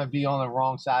not want to be on the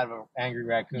wrong side of an angry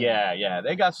raccoon. Yeah,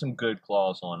 they got some good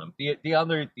claws on them. The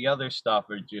other stuff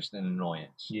are just an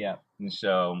annoyance. Yeah, and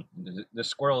so the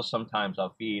squirrels sometimes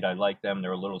I'll feed. I like them.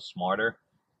 They're a little smarter.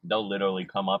 They'll literally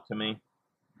come up to me,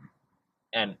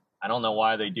 and I don't know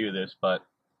why they do this, but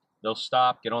they'll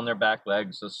stop, get on their back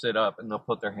legs, they'll sit up, and they'll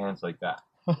put their hands like that.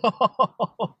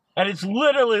 And it's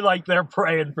literally like they're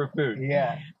praying for food.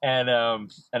 Yeah. And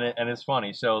it's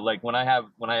funny. So like when I have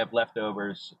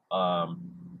leftovers,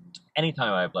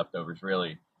 anytime I have leftovers,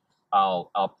 really,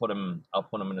 I'll put them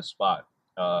in a spot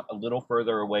a little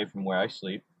further away from where I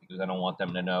sleep because I don't want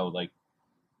them to know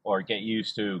or get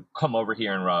used to come over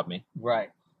here and rob me. Right.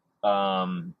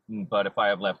 But if I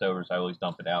have leftovers, I always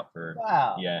dump it out for.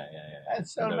 Wow. Yeah.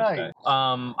 That's so nice.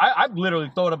 I've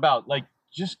literally thought about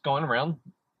just going around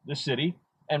the city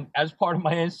and as part of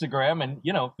my Instagram and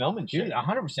filming shit. Dude,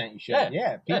 100% you should.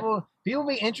 Yeah. People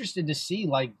be interested to see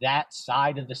that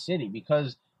side of the city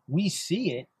because we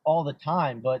see it all the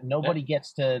time, but nobody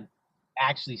gets to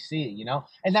actually see it,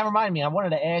 And that reminded me, I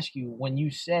wanted to ask you when you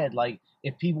said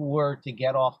if people were to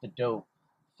get off the dope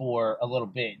for a little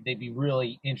bit, they'd be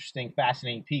really interesting,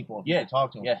 fascinating people if you could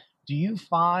talk to them. Yeah. Do you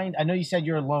find, I know you said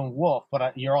you're a lone wolf,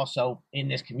 but you're also in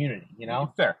this community,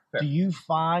 Fair. Do you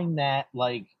find that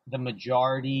the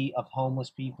majority of homeless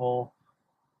people,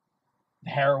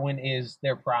 heroin is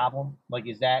their problem?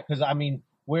 Is that, because I mean,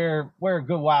 we're a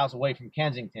good whiles away from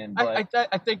Kensington, but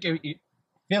I think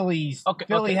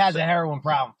Philly has a heroin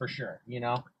problem for sure,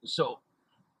 So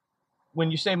when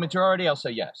you say majority, I'll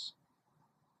say yes.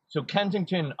 So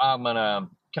Kensington,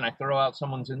 can I throw out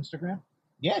someone's Instagram?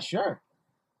 Yeah, sure.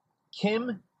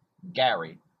 Kim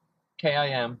Gary,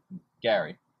 Kim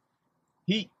Gary.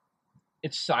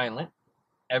 It's silent.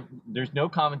 There's no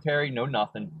commentary, no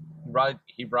nothing.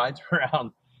 He rides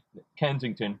around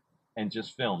Kensington and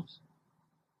just films.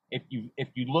 If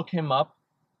you look him up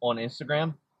on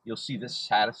Instagram, you'll see the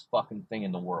saddest fucking thing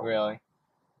in the world. Really?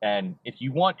 And if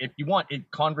you want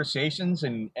conversations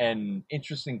and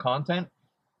interesting content,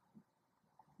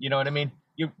 you know what I mean?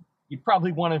 You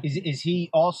probably want to. Is he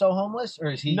also homeless,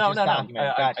 or is he just documenting?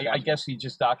 Gotcha. I guess he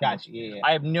just documents. Gotcha. Yeah.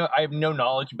 I have no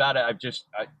knowledge about it.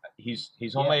 He's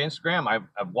on my Instagram.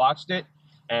 I've watched it,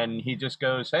 and he just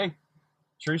goes, "Hey,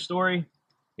 true story.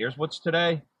 Here's what's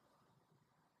today,"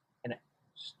 and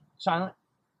silent.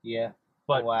 Yeah.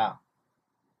 But wow.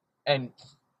 And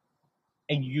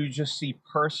you just see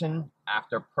person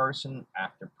after person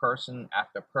after person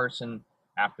after person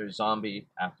after zombie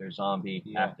after zombie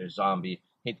after zombie.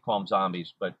 Hate to call them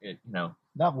zombies, but No,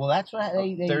 well, that's what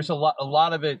they there's a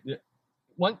lot of it.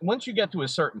 Once you get to a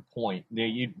certain point,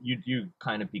 you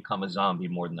kind of become a zombie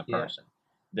more than a person.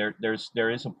 There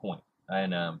is a point,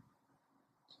 and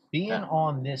being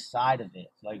on this side of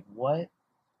it, what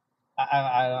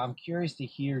I'm curious to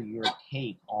hear your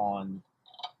take on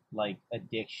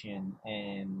addiction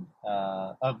and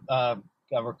a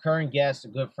recurring guest, a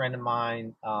good friend of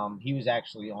mine. He was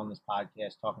actually on this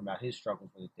podcast talking about his struggles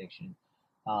with addiction.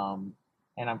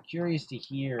 And I'm curious to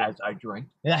hear as I drink.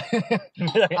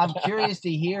 I'm curious to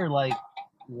hear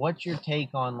what's your take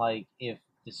on if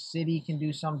the city can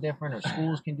do something different or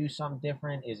schools can do something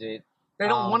different? Is it they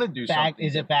don't want to do something?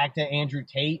 Is it back to Andrew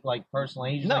Tate, personal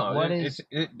agents? No,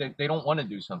 they don't want to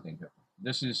do something different.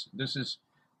 This is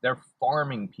they're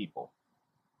farming people.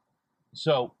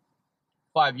 So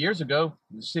 5 years ago,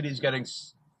 the city's getting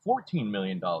 $14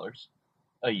 million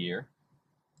a year.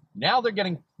 Now they're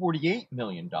getting $48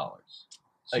 million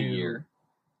a year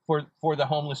for the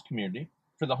homeless community,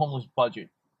 for the homeless budget.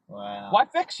 Wow. Why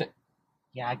fix it?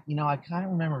 Yeah, I kind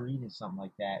of remember reading something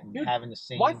like that and having the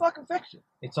same. Why fucking fix it?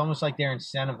 It's almost like they're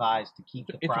incentivized to keep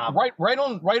the problem. Right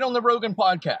on the Rogan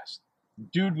podcast.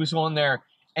 Dude was on there,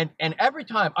 And every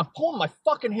time I'm pulling my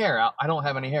fucking hair out, I don't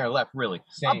have any hair left, really.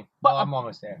 Same. I'm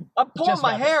almost there. I'm pulling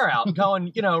my hair out,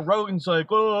 going, Rogan's like,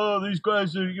 oh, these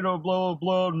guys are, blah, blah,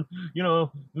 blah, and,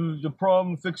 the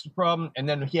problem, fix the problem. And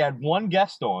then he had one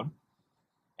guest on,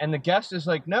 and the guest is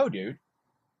like, no, dude.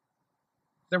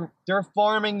 They're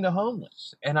farming the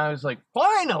homeless. And I was like,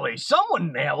 finally,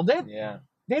 someone nailed it. Yeah.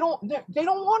 They don't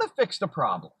want to fix the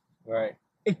problem. Right.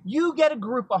 If you get a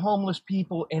group of homeless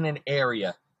people in an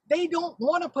area, they don't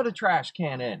want to put a trash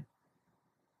can in.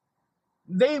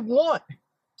 They want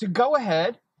to go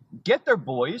ahead, get their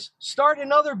boys, start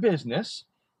another business,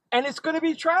 and it's going to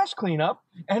be trash cleanup,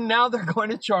 and now they're going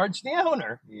to charge the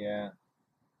owner. Yeah.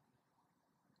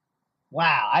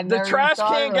 Wow, I never the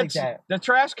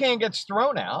trash can gets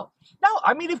thrown out. No,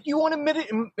 I mean, if you want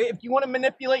to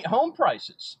manipulate home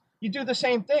prices, you do the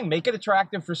same thing. Make it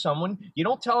attractive for someone. You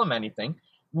don't tell them anything.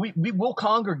 We will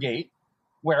congregate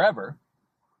wherever.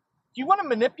 If you want to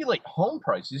manipulate home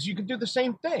prices, you can do the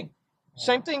same thing.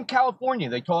 Same thing in California.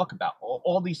 They talk about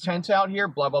all these tents out here,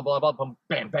 blah, blah, blah, blah, blah,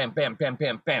 bam, bam, bam, bam,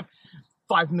 bam, bam.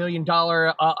 $5 million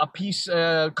a piece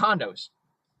condos.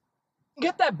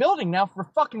 Get that building now for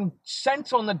fucking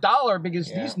cents on the dollar because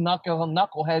these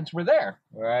knuckleheads were there.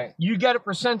 Right. You get it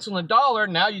for cents on the dollar.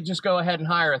 Now you just go ahead and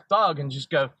hire a thug and just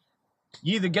go,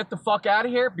 you either get the fuck out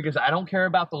of here because I don't care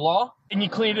about the law, and you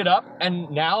clean it up, and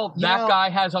now that guy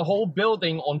has a whole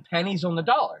building on pennies on the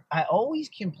dollar. I always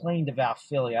complained about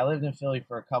Philly. I lived in Philly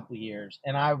for a couple of years,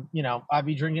 and I'd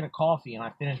be drinking a coffee, and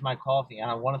I finish my coffee, and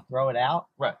I want to throw it out.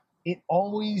 Right. It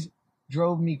always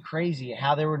drove me crazy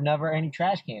how there were never any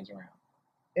trash cans around.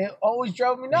 It always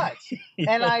drove me nuts.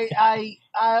 And I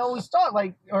always thought,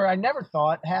 I never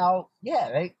thought how,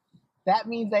 that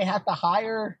means they have to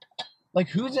hire,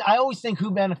 I always think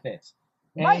who benefits.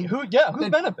 And right, who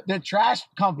benefits? The trash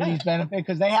companies benefit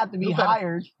because they have to be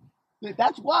hired.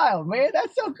 That's wild, man.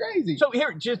 That's so crazy. So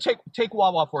here, just take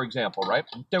Wawa, for example, right?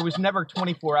 There was never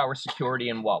 24-hour security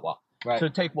in Wawa. Right. So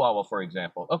take Wawa, for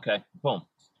example. Okay, boom.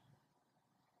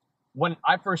 When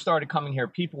I first started coming here,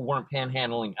 people weren't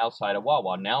panhandling outside of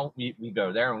Wawa. Now we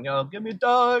go there and go, give me a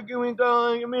dog, give me a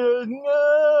dog, give me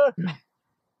a...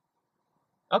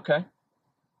 Okay.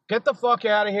 Get the fuck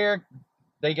out of here.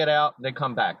 They get out, they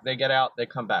come back. They get out, they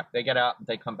come back. They get out,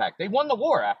 they come back. They won the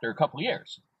war after a couple of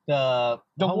years. The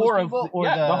war of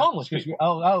the homeless people.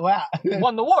 Oh wow!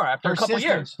 Won the war after a couple of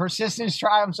years. Persistence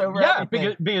triumphs over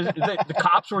everything. because the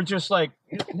cops were just like,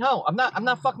 no, I'm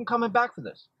not fucking coming back for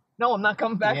this. No, I'm not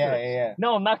coming back for this. Yeah.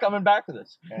 No, I'm not coming back for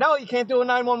this. Yeah. No, you can't do a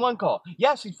 911 call.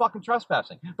 Yes, he's fucking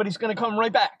trespassing, but he's going to come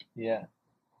right back. Yeah.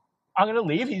 I'm going to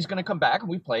leave. He's going to come back, and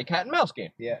we play a cat and mouse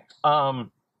game. Yeah.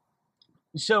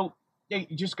 So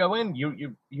you just go in.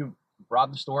 You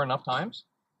rob the store enough times.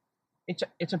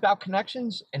 It's about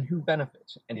connections and who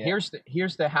benefits. And here's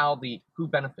the how the who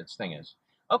benefits thing is.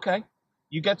 Okay,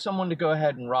 you get someone to go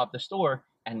ahead and rob the store,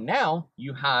 and now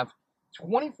you have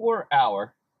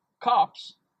 24-hour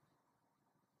cops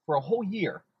for a whole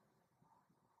year.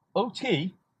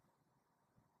 OT,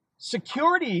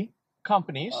 security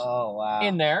companies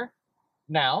in there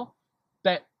now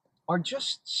that are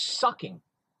just sucking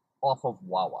off of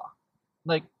Wawa.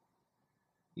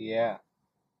 Yeah.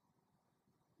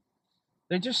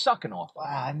 They're just sucking off. Wow,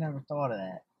 I never thought of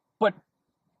that. But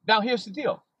now here's the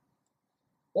deal.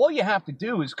 All you have to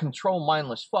do is control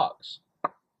mindless fucks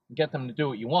and get them to do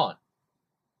what you want.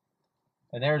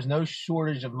 And there's no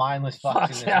shortage of mindless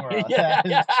fucks in this world. That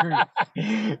is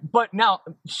true. But now,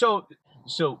 so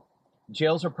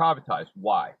jails are privatized.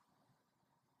 Why?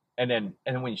 And then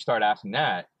when you start asking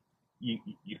that, you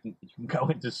can go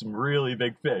into some really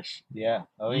big fish. Yeah.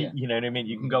 Oh yeah. You know what I mean?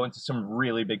 You can go into some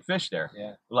really big fish there.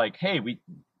 Yeah. Like, hey, we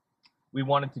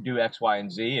wanted to do X, Y,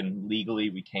 and Z, and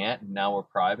legally we can't. And now we're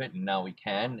private, and now we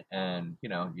can. And you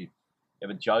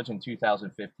have a judge in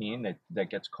 2015 that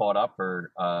gets caught up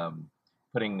for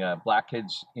putting black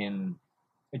kids in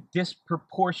a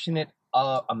disproportionate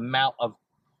amount of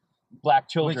black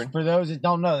children. Which, for those that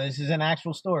don't know, this is an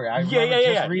actual story. I remember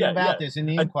just reading about this in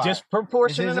the Inquirer. A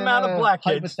disproportionate amount of black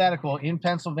kids. Hypothetical in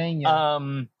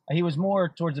Pennsylvania. He was more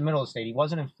towards the middle of the state. He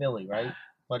wasn't in Philly, right?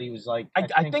 But he was like,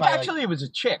 I think actually it was a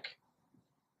chick.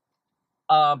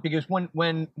 Because when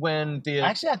the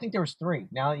actually, I think there was 3.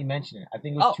 Now that you mention it, I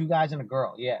think it was 2 guys and a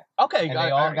girl. Yeah. Okay. And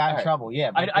they all got in trouble.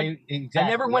 Yeah. But I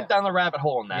never went down the rabbit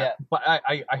hole on that. Yeah. But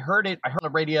I heard it. I heard it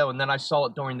on the radio, and then I saw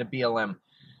it during the BLM.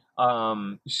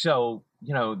 So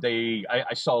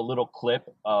I saw a little clip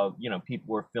of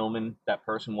people were filming that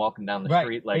person walking down the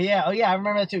street. Like, yeah. Oh yeah, I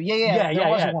remember that too. Yeah. There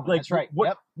was a woman. Like, that's right.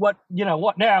 What now?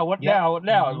 What now?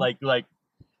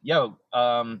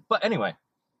 Mm-hmm. But anyway.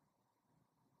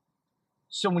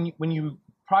 So when you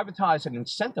privatize and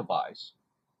incentivize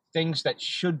things that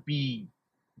should be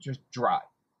just dry,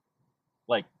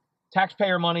 like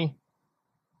taxpayer money.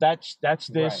 That's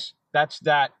this, Right. that's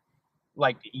that.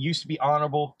 Like, it used to be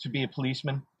honorable to be a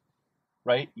policeman,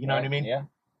 right? You know what I mean? Yeah.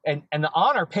 And the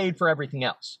honor paid for everything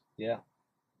else. Yeah.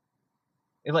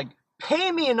 It, like,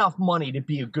 pay me enough money to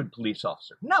be a good police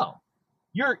officer. No,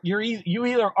 you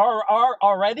either are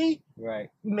already, Right.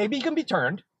 maybe you can be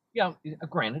turned. Yeah,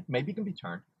 granted, maybe you can be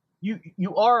turned.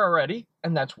 You are already,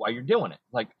 and that's why you're doing it.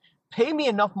 Like, pay me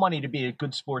enough money to be a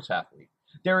good sports athlete.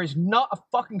 There is not a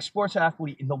fucking sports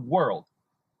athlete in the world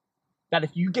that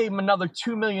if you gave him another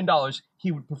 $2 million,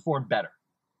 he would perform better.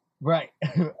 Right.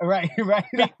 right.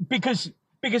 Because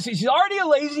he's already a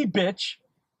lazy bitch,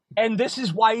 and this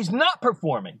is why he's not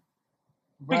performing.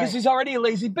 Because he's already a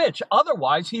lazy bitch.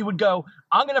 Otherwise, he would go,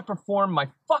 I'm going to perform my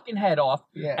fucking head off,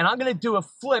 and I'm going to do a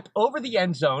flip over the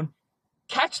end zone,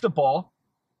 catch the ball,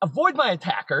 avoid my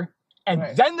attacker, and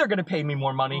then they're going to pay me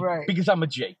more money because I'm a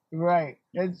G. Right.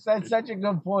 That's such a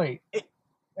good point.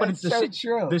 But it's so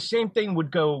true. The same thing would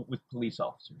go with police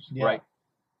officers, right?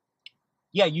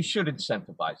 Yeah, you should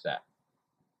incentivize that.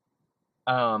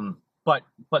 But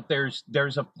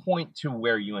there's a point to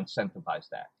where you incentivize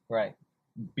that, right?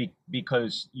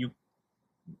 Because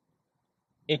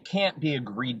it can't be a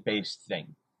greed-based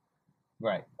thing,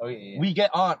 right? Oh yeah. We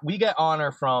get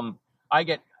honor from I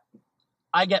get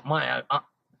my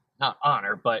not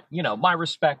honor, but my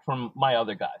respect from my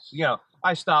other guys.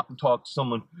 I stop and talk to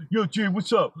someone. Yo, G,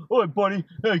 what's up? Oh, buddy.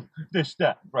 Hey, this,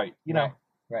 that. Right.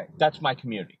 Right. That's my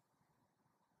community.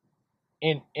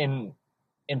 In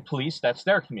police, that's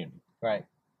their community. Right.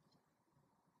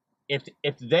 If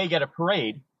they get a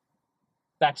parade,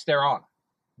 that's their honor.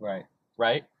 Right.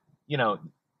 Right.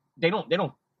 They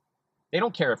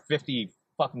don't care if 50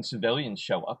 fucking civilians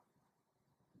show up.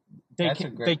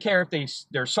 They care if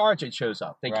their sergeant shows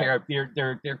up. They care if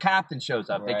their captain shows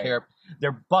up. They care if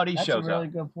their buddy shows up. That's a really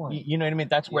good point. You know what I mean?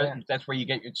 That's where you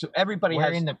get your. So everybody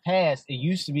has. In the past, it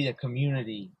used to be the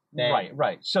community. That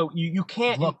right. So you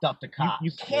can't looked up to cops.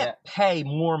 You can't pay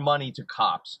more money to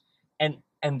cops, and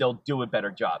they'll do a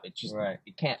better job. It just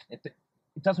it can't. It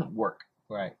doesn't work.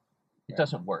 Right. It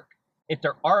doesn't work. If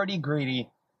they're already greedy,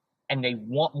 and they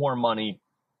want more money.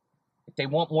 If they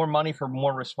want more money for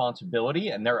more responsibility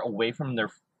and they're away from their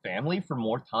family for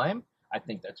more time, I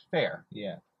think that's fair.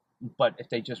 Yeah. But if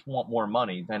they just want more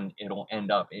money, then it'll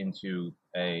end up into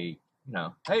a,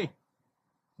 hey,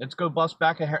 let's go bust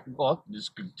back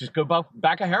just go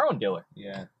back a heroin dealer.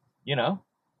 Yeah. Yeah.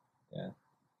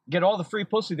 Get all the free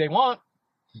pussy they want.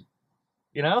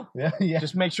 Yeah.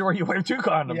 Just make sure you wear 2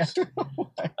 condoms.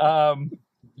 Yeah.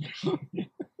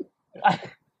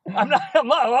 I'm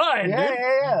not lying, dude.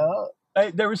 Yeah.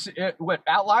 There was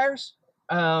Outliers.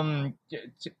 Malcolm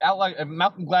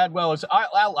Gladwell is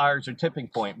Outliers are tipping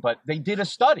point, but they did a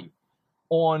study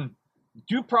on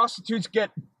do prostitutes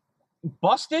get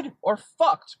busted or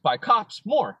fucked by cops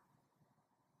more.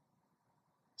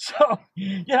 So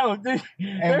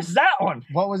there's that one.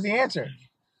 What was the answer?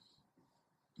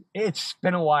 It's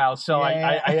been a while, so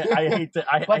I hate to.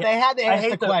 But they had to ask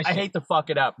the question. I hate to fuck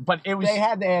it up, but it was. They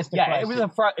had to ask the question.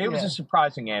 It was a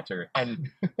surprising answer, and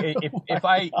if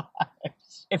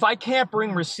I can't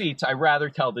bring receipts, I'd rather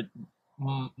tell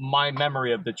my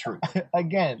memory of the truth.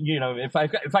 Again, if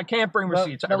I can't bring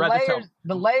receipts, I'd rather tell.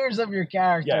 The layers of your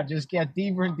character just get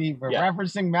deeper and deeper. Yeah.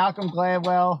 Referencing Malcolm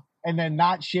Gladwell and then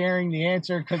not sharing the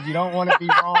answer because you don't want to be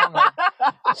wrong.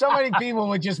 So many people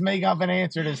would just make up an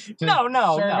answer to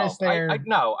service their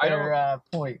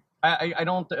point. I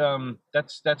don't.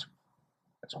 That's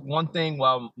one thing.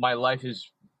 While my life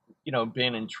is,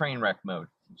 been in train wreck mode.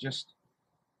 Just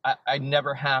I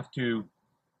never have to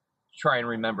try and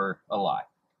remember a lie.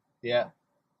 Yeah.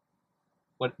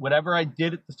 Whatever I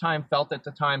did at the time, felt at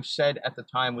the time, said at the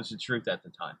time was the truth at the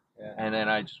time. Yeah. And then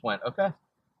I just went, okay.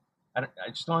 I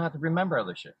just don't have to remember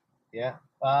other shit. Yeah.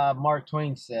 Mark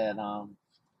Twain said,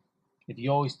 if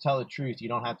you always tell the truth, you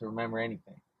don't have to remember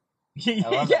anything.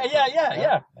 Yeah.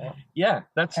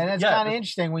 That's kind of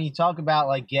interesting when you talk about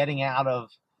like getting out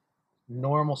of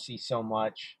normalcy so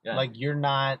much. Yeah. Like you're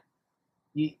not,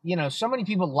 so many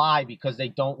people lie because they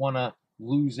don't want to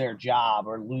lose their job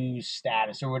or lose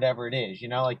status or whatever it is.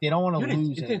 Like they don't want to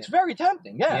lose. It's very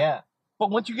tempting. Yeah. Yeah. But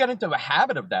once you get into a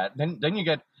habit of that, then you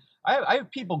get. I have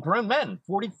people, grown men,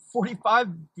 40, 45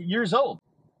 years old,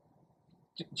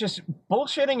 just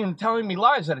bullshitting and telling me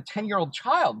lies that a 10-year-old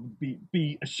child would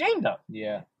be ashamed of.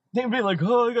 Yeah. They'd be like,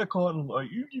 oh, I got caught in a lie.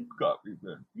 You got me,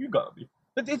 man. You got me.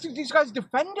 But these guys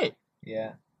defend it.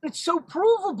 Yeah. It's so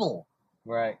provable.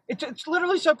 Right. It's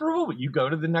literally so provable. You go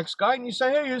to the next guy and you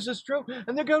say, hey, is this true?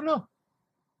 And they go, no.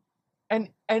 and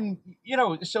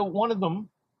so one of them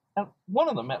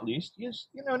at least is,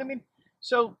 you know what I mean.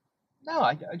 So no,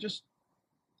 I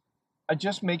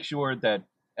just make sure that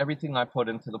everything I put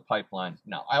into the pipeline.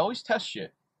 Now I always test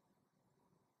shit.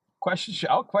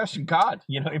 I'll question God.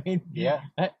 You know what I mean? Yeah.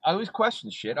 I always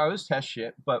question shit. I always test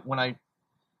shit. But when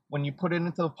you put it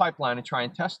into the pipeline and try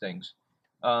and test things,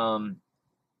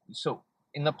 so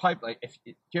in the pipeline,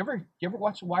 do you ever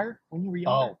watch The Wire when you were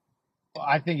younger? Oh,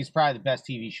 I think it's probably the best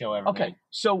TV show ever. Okay, made.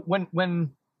 So when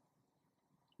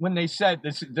they said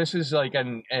this is like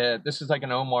an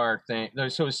Omar thing,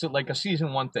 so it's like a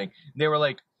season 1 thing. They were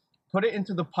like, put it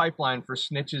into the pipeline for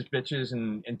snitches, bitches,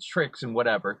 and tricks and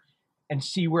whatever, and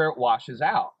see where it washes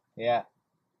out. Yeah.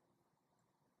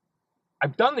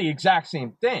 I've done the exact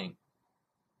same thing,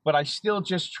 but I still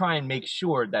just try and make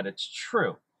sure that it's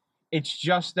true. It's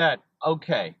just that,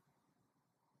 okay,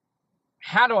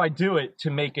 how do I do it to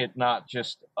make it not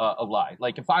just a lie?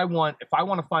 Like if I want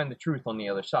to find the truth on the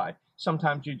other side,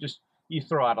 sometimes you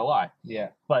throw out a lie. Yeah.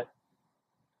 But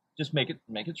just make it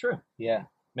true. Yeah.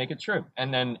 Make it true,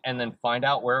 and then find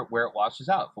out where it washes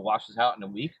out. If it washes out in a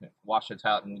week, if it washes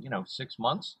out in 6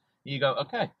 months, you go,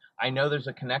 okay, I know there's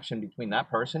a connection between that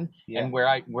person and where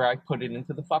I put it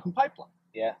into the fucking pipeline.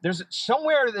 Yeah, there's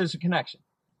a connection.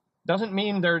 Doesn't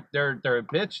mean they're a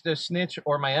bitch, they're snitch,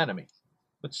 or my enemy,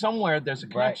 but somewhere there's a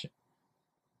connection.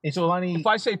 Right. It's funny if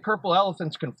I say purple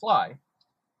elephants can fly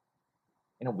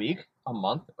in a week, a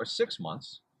month, or 6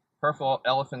 months. Purple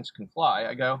elephants can fly.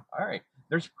 I go, all right.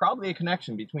 There's probably a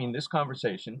connection between this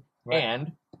conversation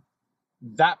and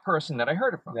that person that I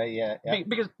heard it from. Yeah.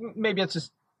 Because maybe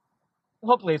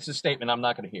hopefully it's a statement I'm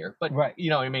not going to hear, but you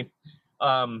know what I mean?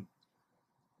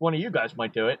 One of you guys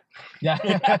might do it. Yeah.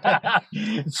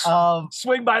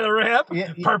 Swing by the ramp,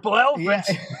 purple elephants.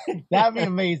 Yeah. That'd be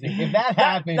amazing. If that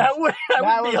happens, that would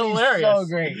be hilarious. So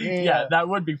great. Yeah, that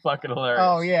would be fucking hilarious.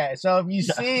 Oh, yeah. So if you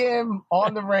see him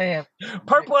on the ramp,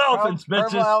 purple elephants, bitches.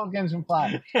 Purple elephants can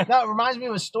fly. No, it reminds me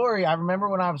of a story. I remember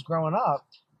when I was growing up.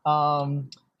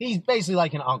 He's basically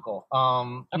like an uncle.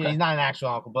 He's not an actual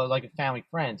uncle, but like a family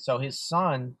friend. So his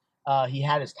son, he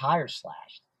had his tires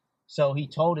slashed. So he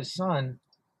told his son,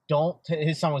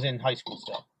 his son was in high school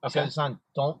still. Okay. So his son,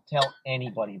 don't tell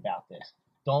anybody about this.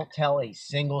 Don't tell a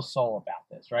single soul about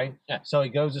this, right? Yeah. So he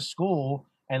goes to school,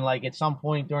 and like at some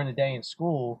point during the day in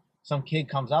school, some kid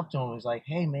comes up to him and is like,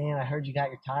 "Hey man, I heard you got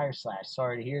your tires slashed.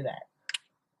 Sorry to hear that."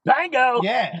 Bingo!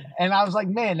 Yeah. And I was like,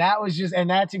 man, that was just, and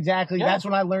that's exactly, that's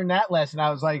when I learned that lesson.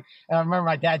 I was like, and I remember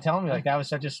my dad telling me like that was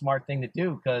such a smart thing to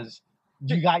do because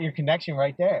you got your connection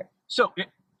right there. So,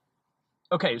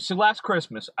 okay, so last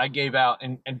Christmas I gave out,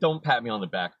 and don't pat me on the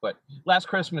back, but last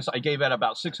Christmas I gave out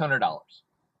about $600.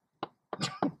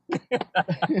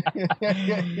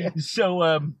 So,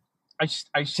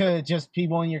 I to just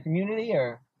people in your community,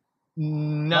 or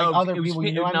no, like other people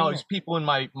you know? No, it's people in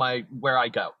my where I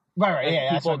go. Right,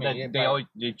 yeah. People that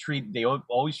they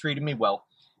always treated me well,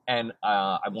 and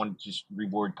I wanted to just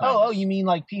reward kindness. Oh, you mean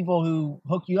like people who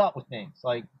hook you up with things,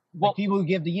 like people who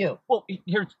give to you? Well,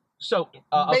 here's so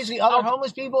basically other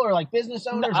homeless people or like business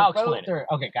owners. I'll explain it.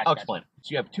 Okay, gotcha. I'll explain it.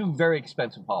 So you have two very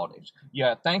expensive holidays. You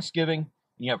have Thanksgiving and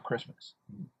you have Christmas.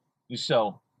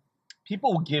 So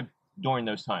people will give during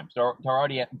those times. They're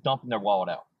already dumping their wallet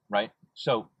out, right?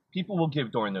 So people will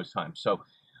give during those times. So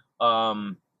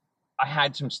I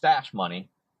had some stash money,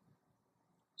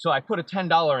 so I put a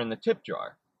 $10 in the tip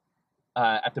jar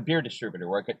at the beer distributor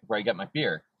where I get my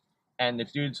beer, and the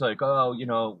dude's like, "Oh,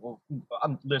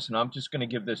 I'm just gonna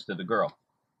give this to the girl."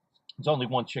 There's only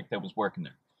one chick that was working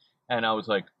there, and I was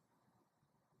like,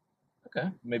 "Okay,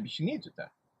 maybe she needs it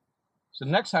then." So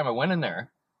the next time I went in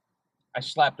there, I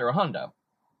slapped her a hundo,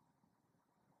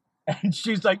 and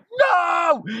she's like,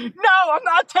 "No, I'm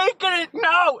not taking it,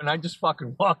 no!" And I just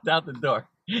fucking walked out the door.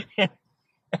 And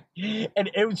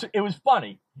it was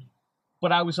funny,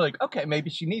 but I was like, okay, maybe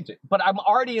she needs it. But I'm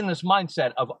already in this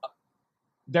mindset of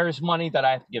there's money that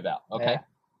I have to give out. Okay,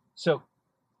 so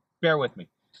bear with me.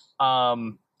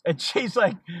 And she's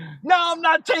like, "No, I'm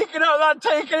not taking it.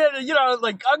 And,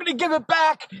 like I'm gonna give it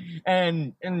back."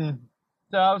 And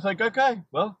so I was like, okay,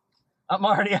 well, I'm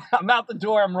out the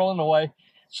door. I'm rolling away.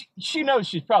 She knows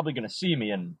she's probably gonna see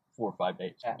me in 4 or 5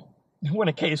 days. Yeah. When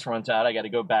a case runs out, I got to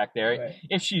go back there. Right.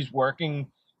 If she's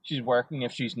working, she's working.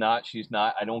 If she's not, she's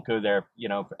not. I don't go there,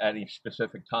 at any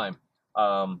specific time.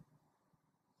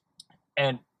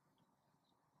 And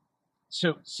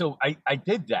so I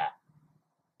did that,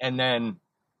 and then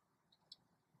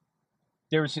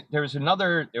there was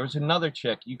another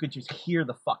chick. You could just hear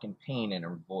the fucking pain in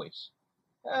her voice.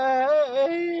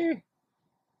 "Hey,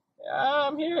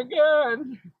 I'm here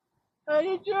again. how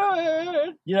you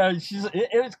doing? You know,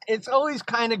 it's always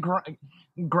kind of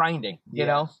grinding, you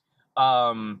know.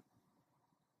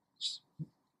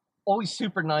 Always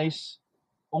super nice,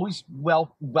 always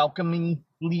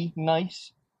welcomingly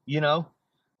nice, you know.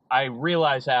 I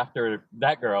realized after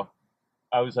that girl,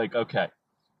 I was like, okay,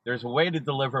 there's a way to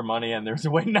deliver money and there's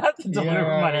a way not to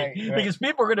deliver money because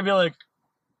people are gonna be like,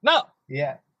 no,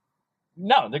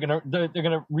 no, they're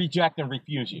gonna reject and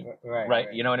refuse you,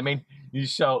 right? You know what I mean?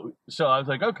 So I was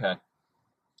like, okay.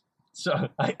 So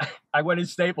I went in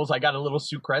Staples. I got a little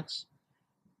sucrets.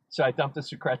 So I dumped the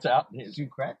sucrets out.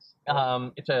 Sucrets?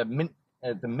 It's a mint,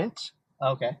 the mint.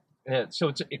 Okay.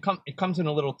 So it comes in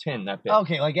a little tin that big.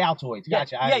 Okay, like Altoids.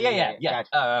 Gotcha. Yeah.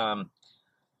 Gotcha.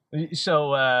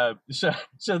 So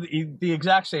the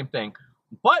exact same thing,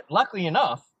 but luckily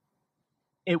enough,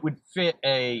 it would fit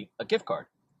a gift card.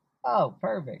 Oh,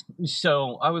 perfect.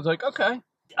 So I was like, okay.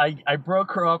 I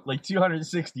broke her up like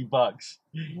 $260.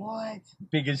 What?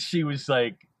 Because she was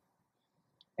like.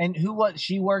 And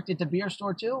she worked at the beer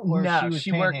store too? Or No,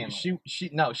 she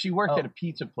worked at a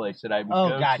pizza place that I would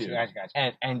go gotcha, to.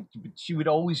 Gotcha. And she would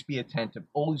always be attentive,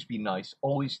 always be nice,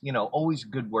 always, always a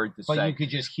good word to say. But you could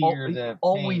just hear the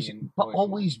always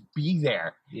be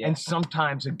there. Yeah. And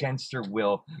sometimes against her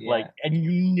will, and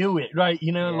you knew it, right?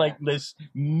 Like this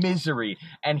misery.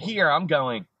 And here I'm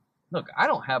going, look, I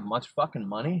don't have much fucking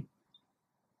money,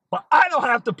 but I don't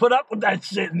have to put up with that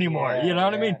shit anymore. You know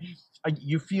what I mean?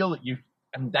 You feel it.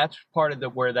 And that's part of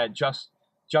where that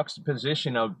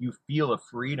juxtaposition of you feel a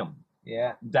freedom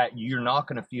that you're not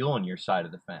going to feel on your side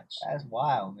of the fence. That's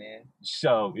wild, man.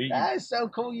 So that is so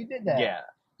cool you did that. Yeah.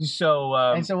 So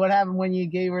and so what happened when you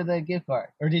gave her the gift card?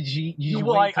 Or did you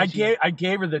well, I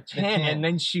gave her the tin, and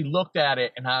then she looked at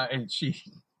it and she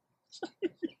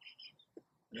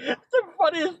it's the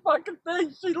funniest fucking thing.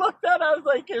 She looked at it, I was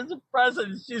like, here's a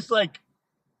present. She's like,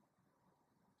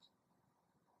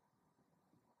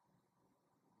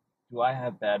 do I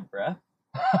have bad breath?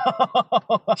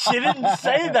 She didn't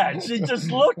say that. She just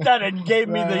looked at it and gave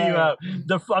me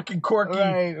the fucking quirky.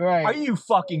 Right. Are you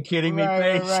fucking kidding me,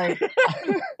 face? Right.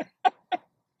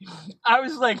 I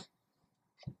was like,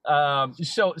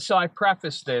 so I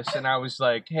prefaced this and I was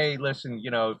like, hey, listen,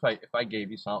 if I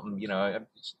gave you something, I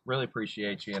just really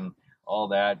appreciate you and all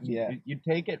that. Yeah. You'd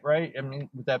take it, right? I mean,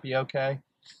 would that be okay?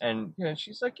 And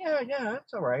she's like, yeah,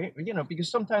 that's all right. Because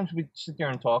sometimes we'd sit there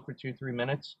and talk for 2-3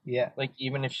 minutes. Yeah. Like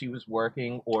even if she was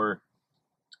working or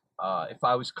if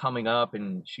I was coming up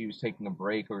and she was taking a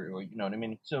break or you know what I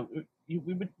mean. So we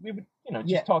would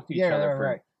just talk to each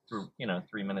other for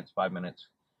 3 minutes, 5 minutes.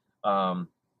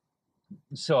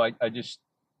 So I just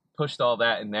pushed all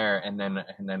that in there, and then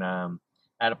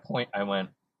at a point I went,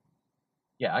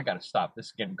 yeah, I gotta stop. This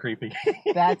is getting creepy.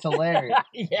 That's hilarious.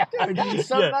 Yeah, dude, it's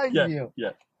so nice of you.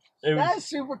 Yeah, that's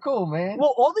super cool, man.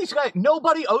 Well, all these guys,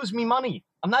 nobody owes me money.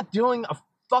 I'm not doing a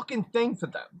fucking thing for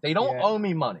them. They don't owe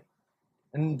me money,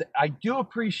 and I do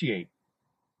appreciate.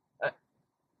 I'll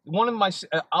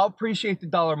appreciate the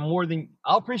dollar more than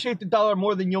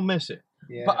you'll miss it.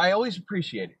 Yeah. But I always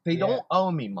appreciate it. They don't owe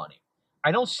me money.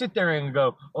 I don't sit there and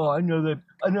go, oh, I know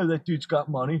that dude's got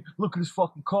money. Look at his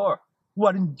fucking car.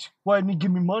 Why didn't he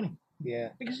give me money?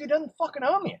 Yeah. Because he doesn't fucking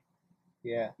owe me.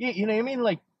 Yeah. You know what I mean?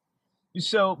 Like,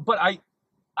 so, but I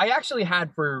actually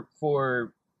had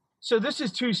so this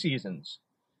is 2 seasons.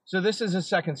 So this is a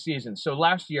second season. So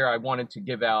last year I wanted to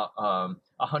give out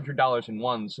 $100 in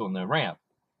ones on the ramp.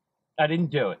 I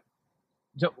didn't do it.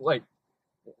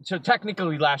 So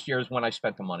technically last year is when I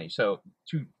spent the money. So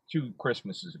two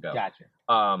Christmases ago. Gotcha.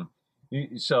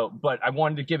 But I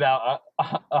wanted to give out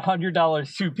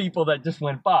 $100 to people that just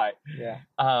went by. Yeah.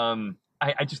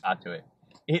 I just got to it.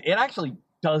 It actually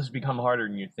does become harder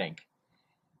than you think.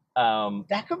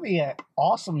 That could be an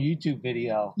awesome YouTube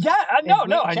video. Yeah, I know.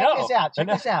 Check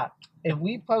this out. If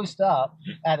we post up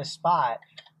at a spot,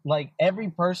 like every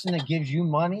person that gives you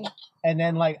money, and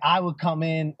then like I would come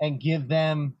in and give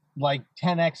them like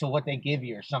 10x of what they give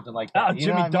you or something like that.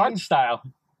 Jimmy Dart style.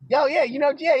 Oh yeah, something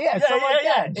like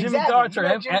that. Jimmy Darts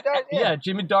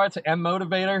Jimmy Darts and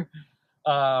Motivator.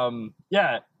 That'd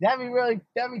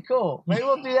be cool. Maybe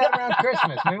we'll do that around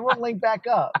Christmas. Maybe we'll link back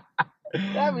up.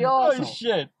 That'd be awesome. Oh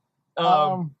shit.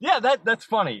 That's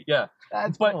funny. Yeah.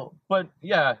 That's cool. But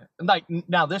yeah, like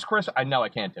now this Christmas, I know I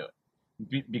can't do it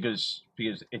because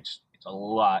it's a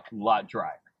lot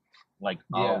drier, like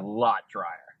a lot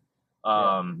drier.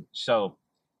 So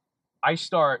I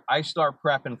start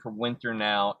prepping for winter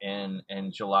now in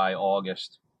July,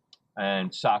 August,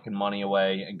 and socking money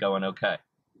away and going, okay,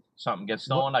 something gets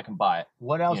stolen, I can buy it.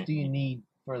 What else do you need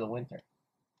for the winter?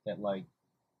 That like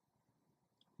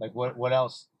what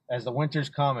else? As the winter's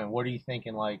coming, what are you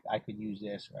thinking? Like, I could use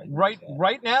this,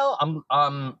 Right now,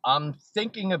 I'm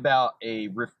thinking about a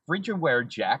refrigerator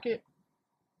jacket,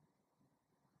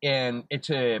 and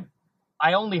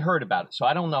I only heard about it, so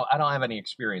I don't know. I don't have any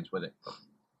experience with it.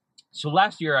 So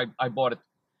last year, I bought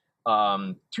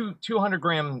a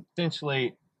 200-gram thin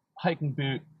slate hiking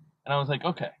boot, and I was like,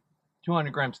 okay,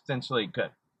 200 grams thin slate,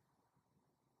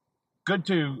 good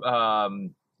to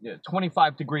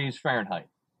 25 degrees Fahrenheit.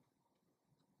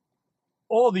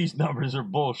 All these numbers are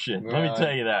bullshit. Let me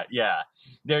tell you that. Yeah,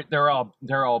 they're all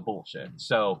bullshit.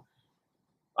 So,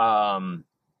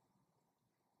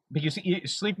 because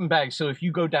sleeping bags. So if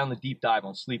you go down the deep dive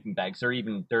on sleeping bags, they're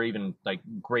even like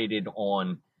graded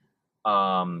on.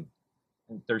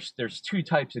 There's two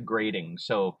types of grading.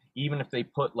 So even if they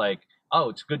put like, oh,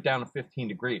 it's good down to 15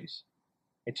 degrees,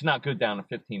 it's not good down to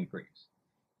 15 degrees.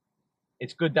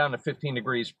 It's good down to 15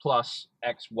 degrees plus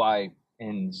X, Y,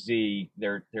 and Z.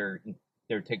 They're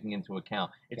taking into account.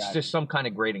 It's just some kind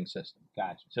of grading system.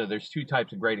 Gotcha. So there's two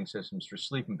types of grading systems for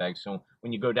sleeping bags. So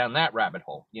when you go down that rabbit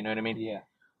hole, you know what I mean? Yeah.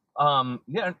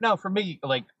 Yeah. No, for me,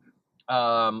 like,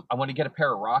 I want to get a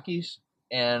pair of Rockies,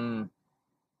 and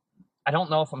I don't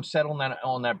know if I'm settled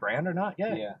on that brand or not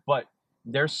yet. Yeah. But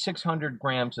there's 600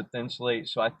 grams of thin slate,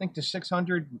 so I think the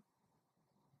 600.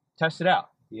 Test it out.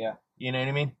 Yeah. You know what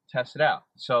I mean? Test it out.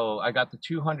 So I got the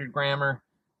 200 grammer.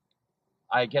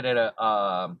 I get it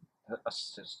a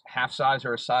half size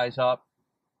or a size up,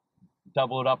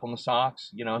 double it up on the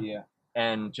socks, you know? Yeah.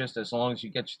 And just as long as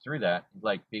you get through that,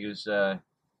 like, because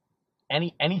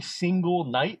any single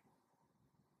night,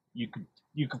 you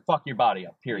could fuck your body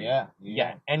up, period.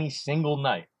 Yeah. Any single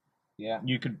night. Yeah.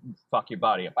 You could fuck your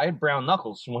body up. I had brown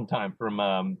knuckles one time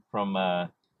from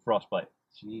frostbite.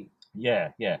 Gee.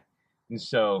 Yeah. And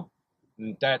so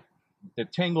the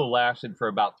tingle lasted for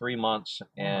about 3 months,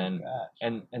 and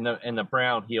the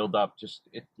brown healed up just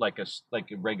like a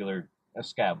regular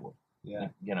scab would. Yeah.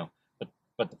 You know,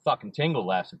 but the fucking tingle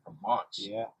lasted for months.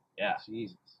 Yeah.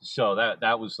 Jesus. So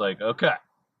that was like, okay,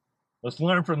 let's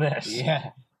learn from this.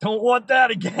 Yeah. Don't want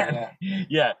that again.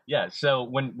 Yeah. So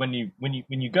when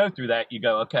you go through that, you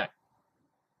go, okay,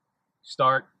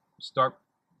 start.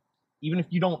 Even if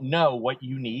you don't know what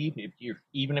you need,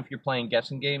 even if you're playing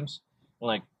guessing games,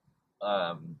 like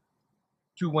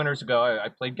 2 winters ago, I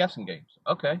played guessing games.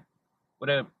 Okay, would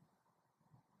a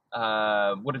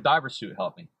diver suit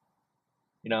help me?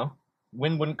 You know,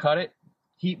 wind wouldn't cut it,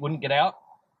 heat wouldn't get out,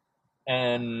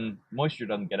 and moisture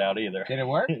doesn't get out either. Did it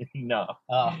work? No.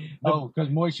 Because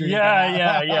moisture.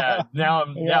 Yeah.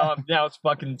 Now it's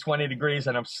fucking 20 degrees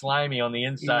and I'm slimy on the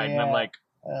inside, and I'm like,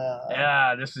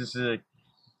 this is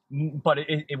but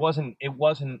it wasn't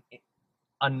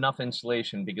enough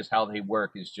insulation, because how they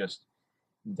work is just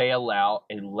they allow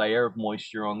a layer of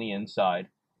moisture on the inside,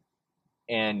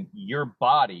 and your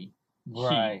body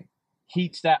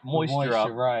heats that moisture up.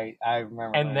 Right, I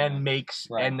remember. And then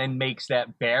makes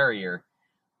that barrier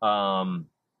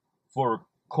for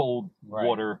cold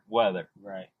water weather.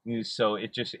 Right. So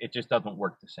it just doesn't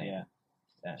work the same. Yeah.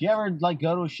 Do you ever like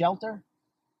go to a shelter?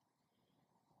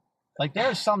 Like,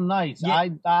 there's some nights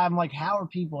I'm like, how are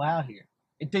people out here?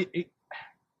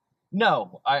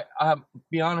 No, I'll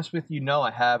be honest with you, no, I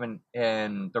haven't,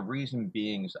 and the reason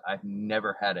being is I've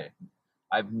never heard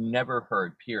a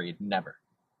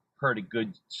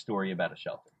good story about a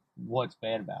shelter. What's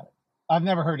bad about it? I've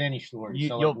never heard any story.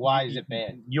 Why is it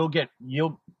bad? You'll get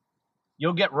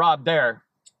robbed there.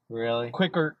 Really?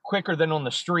 Quicker than on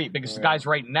the street, because the guy's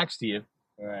right next to you.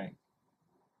 Right.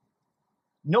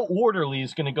 No orderly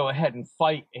is going to go ahead and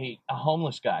fight a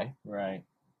homeless guy. Right.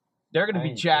 They're going to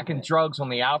be jacking drugs on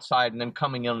the outside and then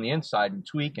coming in on the inside and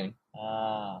tweaking.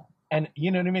 And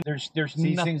you know what I mean? There's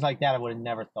things like that I would have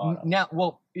never thought of.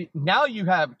 Now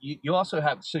you also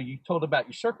have, so you told about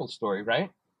your circle story, right?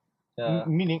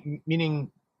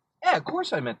 Meaning, yeah, of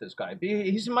course I met this guy.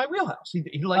 He's in my wheelhouse.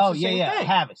 He likes the same thing.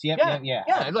 Habits.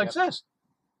 Yeah. It likes this.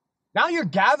 Now you're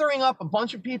gathering up a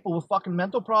bunch of people with fucking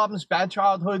mental problems, bad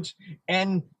childhoods,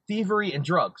 and thievery and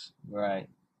drugs. Right.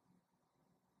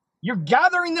 You're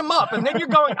gathering them up, and then you're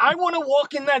going, I want to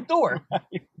walk in that door.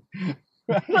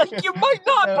 Like, you might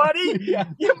not, buddy. Yeah.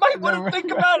 You might want to think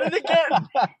about it again.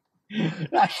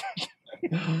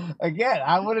 Again,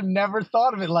 I would have never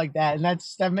thought of it like that, and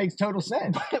that makes total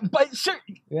sense. But sure,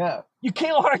 you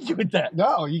can't argue with that.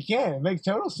 No, you can't. It makes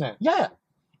total sense. Yeah.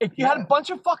 If you had a bunch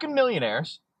of fucking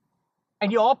millionaires,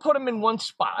 and you all put them in one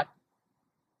spot,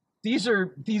 these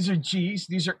are G's,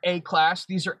 these are A class,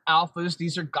 these are alphas,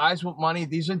 these are guys with money,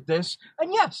 these are this,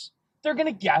 and yes, they're going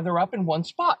to gather up in one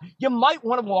spot. You might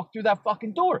want to walk through that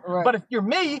fucking door. Right. But if you're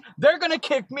me, they're going to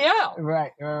kick me out.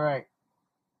 Right.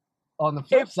 On the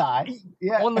flip side,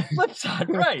 yeah. On the flip side,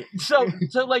 right? So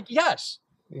like, yes,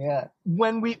 yeah.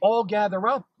 When we all gather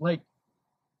up, like,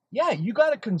 yeah, you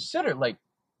got to consider, like,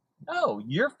 no,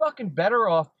 you're fucking better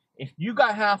off if you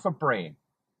got half a brain.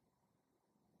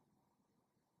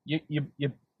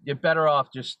 You're better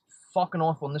off just fucking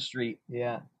off on the street.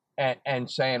 Yeah. And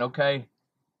saying, okay,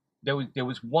 there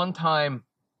was one time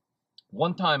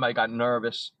I got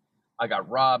nervous, I got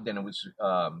robbed, and it was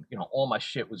all my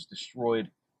shit was destroyed.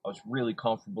 I was really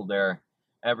comfortable there.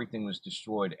 Everything was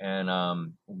destroyed, and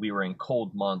we were in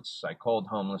cold months. I called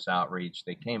homeless outreach.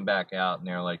 They came back out, and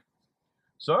they're like,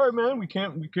 "Sorry, man, we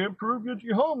can't prove that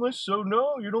you're homeless, so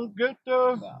no, you don't get."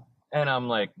 No. And I'm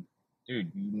like,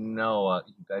 dude, you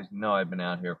guys know I've been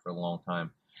out here for a long time.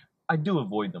 I do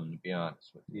avoid them, to be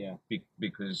honest with you. Yeah.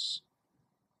 Because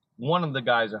one of the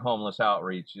guys at Homeless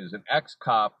Outreach is an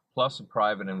ex-cop plus a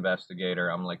private investigator.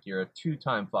 I'm like, you're a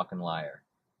 2-time fucking liar.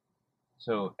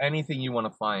 So anything you want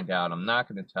to find out, I'm not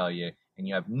going to tell you, and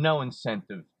you have no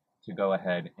incentive to go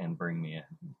ahead and bring me in.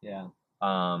 Yeah.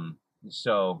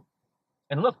 So,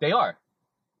 and look, they are.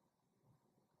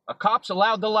 A cop's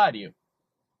allowed to lie to you.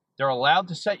 They're allowed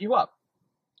to set you up.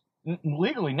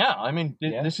 Legally now. I mean,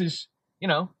 this is,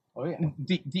 Oh, yeah.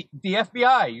 The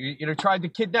FBI, tried to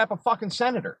kidnap a fucking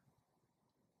senator.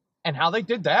 And how they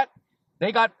did that,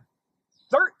 they got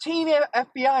 13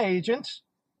 FBI agents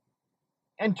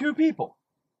and 2 people.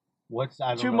 I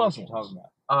don't 2 know Muslims. what you're talking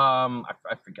about.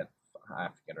 I forget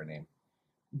her name.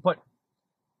 But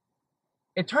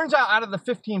it turns out of the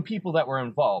 15 people that were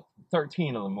involved,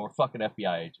 13 of them were fucking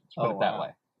FBI agents. Put it that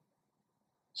way.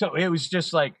 So it was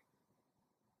just like,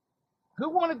 who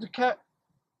wanted to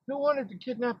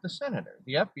kidnap the senator?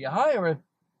 The FBI or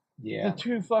the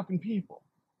 2 fucking people?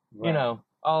 Right.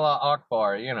 Allah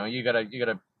Akbar. You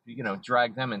gotta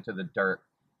drag them into the dirt.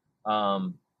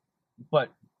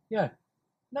 But yeah,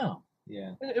 no.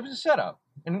 Yeah. It was a setup,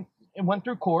 and it went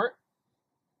through court.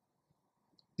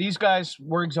 These guys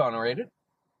were exonerated,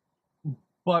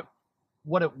 but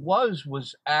what it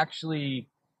was actually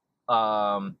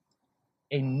a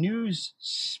news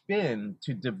spin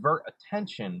to divert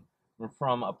attention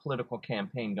from a political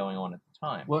campaign going on at the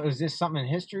time. Well, is this something in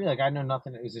history? Like, I know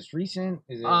nothing. Is this recent?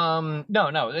 Is it?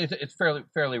 No, it's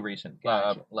fairly recent.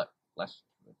 Gotcha.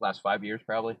 Last 5 years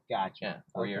probably. Gotcha. Yeah,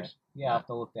 4 years. Yeah, I'll have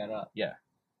to look that up. Yeah.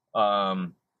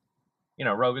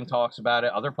 Rogan talks about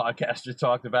it. Other podcasters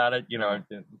talked about it.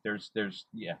 There's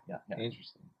yeah.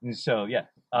 Interesting. So yeah.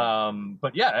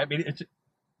 But yeah, I mean it's.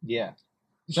 Yeah.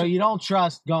 So you don't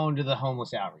trust going to the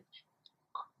homeless outreach?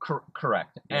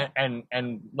 Correct. Yeah.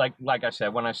 And like I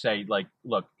said, when I say, like,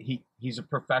 look, he's a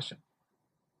professional.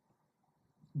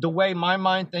 The way my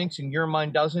mind thinks and your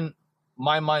mind doesn't,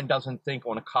 my mind doesn't think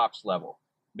on a cop's level,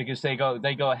 because they go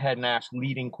ahead and ask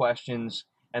leading questions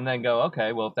and then go,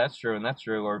 okay, well, if that's true and that's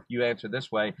true, or if you answer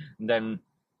this way, then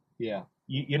yeah,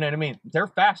 you know what I mean? They're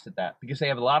fast at that because they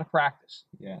have a lot of practice.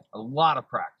 Yeah. A lot of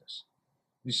practice.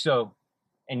 So,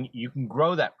 and you can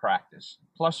grow that practice.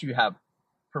 Plus you have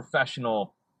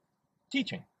professional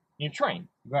teaching. You're trained.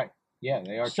 Right. Yeah,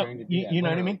 they are trained to do that. You know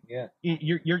what I mean? Yeah.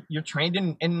 You're trained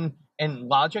in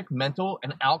logic, mental,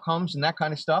 and outcomes and that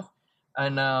kind of stuff.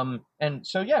 And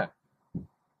so yeah.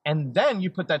 And then you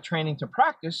put that training to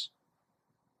practice.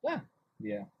 Yeah.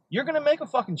 Yeah. You're gonna make a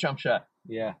fucking jump shot.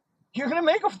 Yeah. You're gonna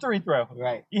make a 3 throw.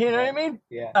 Right. You know what I mean?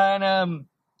 Yeah. And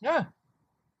yeah.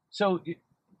 So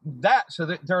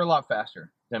they're a lot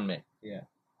faster than me. Yeah.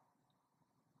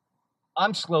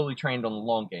 I'm slowly trained on the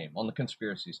long game, on the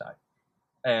conspiracy side,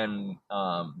 and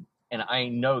I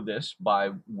know this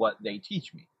by what they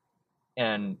teach me.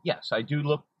 And yes, I do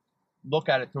look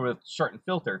at it through a certain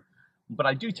filter, but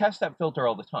I do test that filter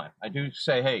all the time. I do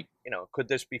say, hey, could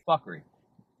this be fuckery,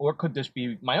 or could this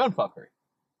be my own fuckery?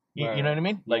 You know what I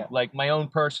mean? Like my own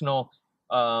personal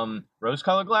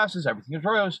rose-colored glasses. Everything is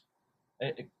rose.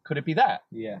 Could it be that?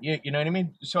 Yeah. You know what I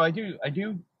mean? So I do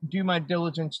my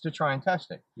diligence to try and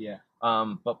test it. Yeah.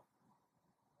 But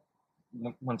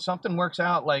when something works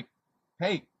out, like,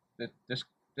 hey,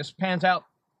 this pans out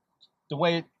the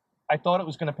way I thought it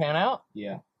was going to pan out.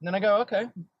 Yeah. And then I go, okay,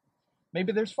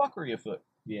 maybe there's fuckery afoot.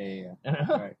 Yeah.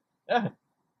 Right. Yeah.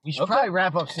 We should probably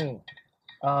wrap up soon.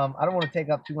 I don't want to take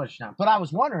up too much time, but I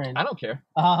was wondering. I don't care.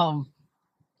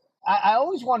 I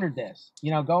always wondered this,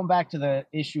 going back to the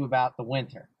issue about the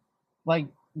winter. Like,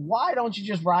 why don't you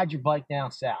just ride your bike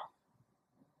down south?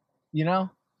 All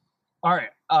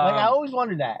right. I always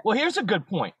wondered that. Well, here's a good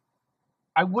point.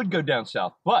 I would go down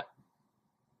south,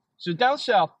 so down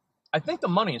south, I think the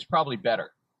money is probably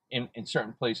better in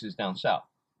certain places down south.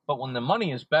 But when the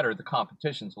money is better, the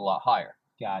competition's a lot higher.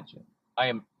 Gotcha. I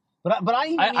am But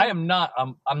I am not.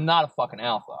 I'm not a fucking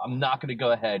alpha. I'm not going to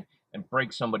go ahead and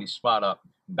break somebody's spot up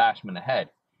and bash them in the head.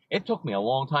 It took me a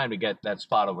long time to get that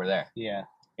spot over there. Yeah.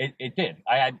 It did.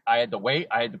 I had to wait.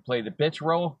 I had to play the bitch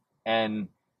role, and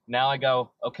now I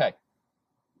go, okay,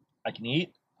 I can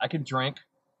eat, I can drink,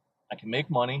 I can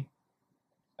make money,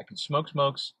 I can smoke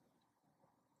smokes.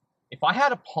 If I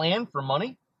had a plan for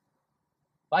money,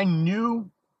 if I knew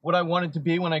what I wanted to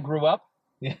be when I grew up,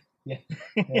 yeah.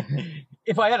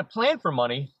 if I had a plan for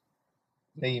money,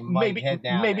 then you might head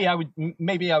down.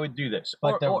 Maybe I would do this.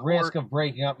 But the risk of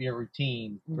breaking up your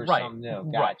routine for something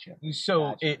new. Gotcha. Right.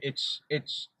 So it's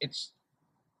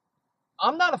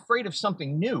I'm not afraid of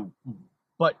something new,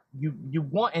 but you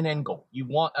want an end goal. You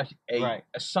want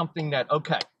a something that,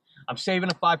 okay, I'm saving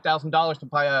 $5,000 to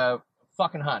buy a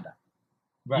fucking Honda.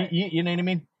 Right. You know what I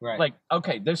mean? Right. Like,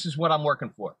 okay, this is what I'm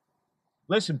working for.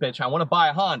 Listen, bitch, I want to buy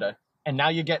a Honda, and now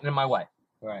you're getting in my way.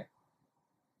 Right.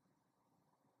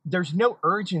 There's no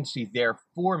urgency there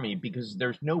for me because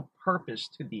there's no purpose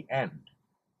to the end.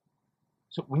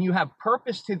 So when you have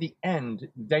purpose to the end,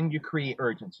 then you create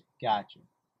urgency. Gotcha.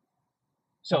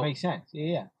 So that makes sense.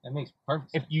 Yeah, that makes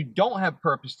perfect sense. If you don't have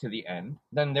purpose to the end,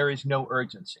 then there is no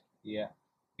urgency. Yeah.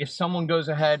 If someone goes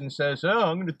ahead and says, "Oh,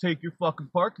 I'm going to take your fucking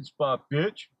parking spot,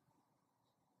 bitch."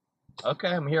 Okay,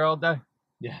 I'm here all day.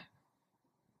 Yeah.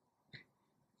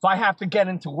 If I have to get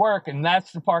into work and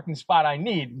that's the parking spot I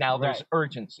need, now there's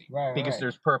urgency. Because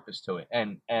there's purpose to it.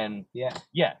 And then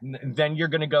you're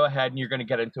going to go ahead and you're going to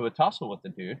get into a tussle with the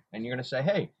dude and you're going to say,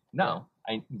 "Hey, no,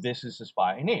 this is the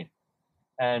spot I need."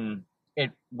 And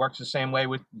it works the same way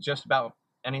with just about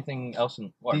anything else,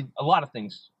 a lot of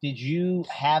things. Did you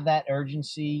have that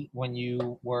urgency when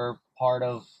you were part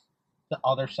of the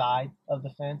other side of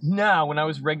the fence? No, when I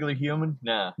was regular human,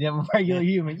 no. Yeah, regular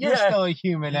human. You're still a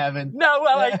human, Evan. No,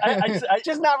 well, I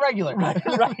just not regular. Right,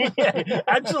 yeah,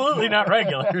 absolutely not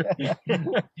regular.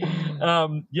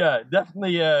 Yeah,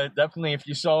 definitely. If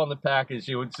you saw on the package,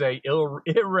 you would say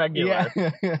irregular.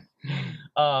 Yeah.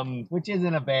 Which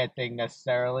isn't a bad thing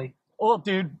necessarily. Well,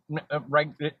 dude,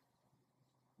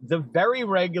 the very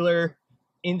regular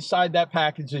inside that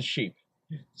package is sheep.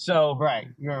 So right,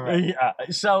 you're right. Yeah.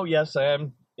 So yes, I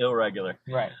am irregular.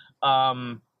 Right.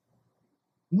 No,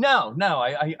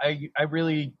 I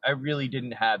really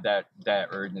didn't have that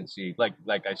urgency.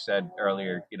 Like I said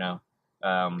earlier,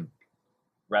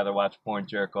 rather watch porn,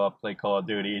 jerk off, play Call of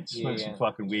Duty, smoke some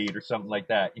fucking weed or something like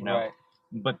that, Right.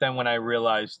 But then when I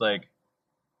realized, like,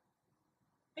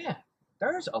 yeah,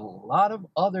 there's a lot of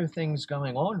other things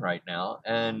going on right now,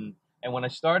 and when I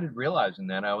started realizing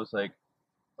that, I was like,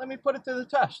 let me put it to the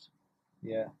test.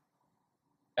 Yeah.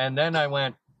 And then I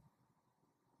went,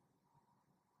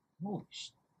 holy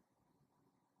shit.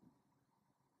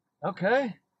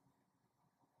 Okay.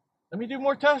 Let me do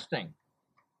more testing.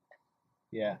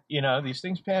 Yeah. These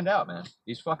things panned out, man.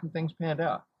 These fucking things panned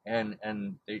out. And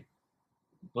they,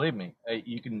 believe me,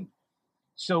 you can.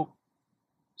 So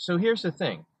here's the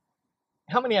thing.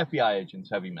 How many FBI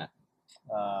agents have you met?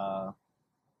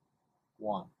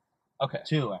 One. Okay.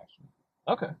 Two, actually.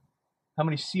 Okay. How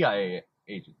many CIA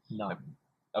agents? None.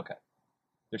 Okay.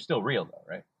 They're still real, though,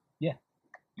 right? Yeah.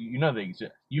 You know they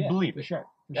exist. You believe it. For sure.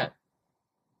 Yeah. But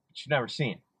you've never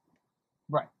seen it.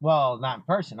 Right. Well, not in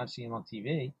person. I've seen them on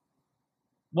TV.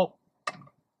 Well,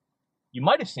 you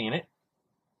might have seen it,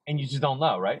 and you just don't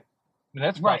know, right? I mean,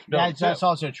 that's a possibility. That's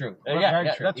also true.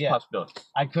 Yeah, true. That's a possibility.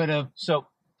 I could have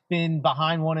been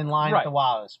behind one in line at the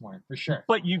Wild this morning, for sure.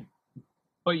 But you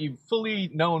fully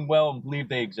know and well and believe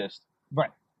they exist.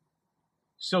 Right.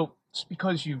 So it's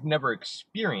because you've never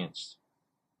experienced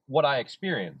what I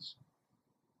experience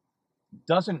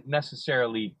doesn't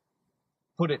necessarily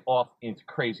put it off into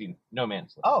crazy no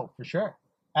man's land. Oh, for sure.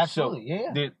 Absolutely.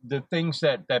 So the things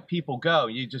that people go,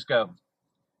 you just go,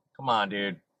 come on,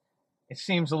 dude. It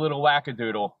seems a little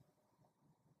wackadoodle.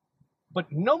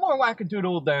 But no more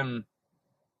wackadoodle than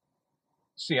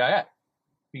CIA.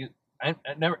 Because I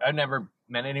never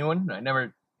met anyone.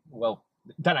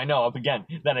 That I know of, again.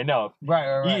 That I know of.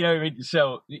 Right. You know what I mean?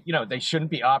 So, they shouldn't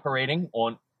be operating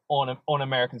on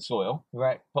American soil.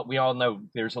 Right. But we all know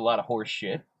there's a lot of horse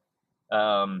shit.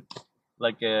 You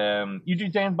do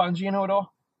Dan Bongino at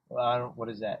all? What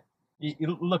is that?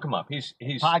 You look him up. He's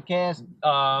podcast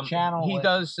channel. He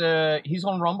does. He's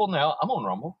on Rumble now. I'm on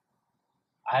Rumble.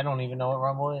 I don't even know what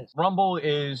Rumble is. Rumble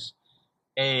is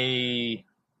a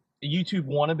YouTube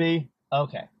wannabe.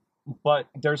 Okay. But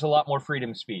there's a lot more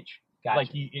freedom of speech. Gotcha. Like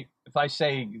if I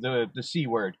say the C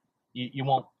word, you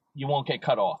won't get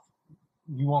cut off.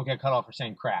 You won't get cut off for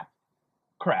saying crap.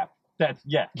 Crap. That's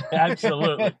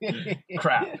absolutely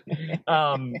crap.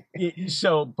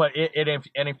 So, but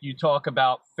if you talk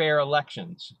about fair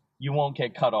elections, you won't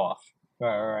get cut off.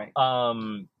 Right.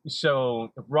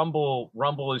 So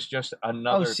Rumble is just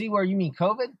another. Oh, see where you mean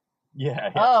COVID?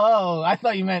 Yeah. Oh, I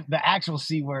thought you meant the actual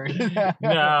C word.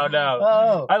 No.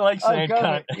 Oh, I like saying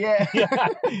cunt. Yeah.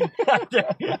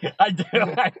 I do.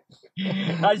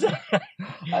 I was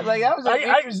like, that was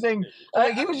interesting.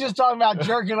 Like he was just talking about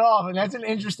jerking off, and that's an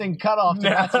interesting cutoff.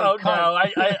 I'd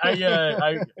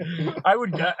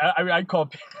call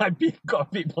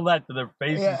people that to their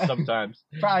faces sometimes.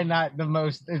 Probably not the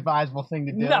most advisable thing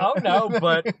to do. No,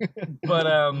 but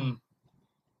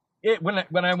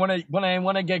when I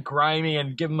want to get grimy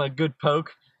and give them a good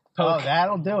poke. Oh,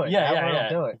 that'll do it. Yeah.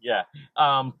 Do it. Yeah.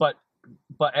 But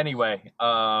anyway,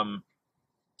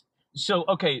 so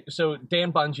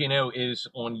Dan Bongino is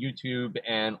on YouTube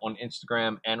and on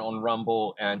Instagram and on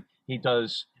Rumble, and he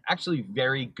does actually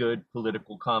very good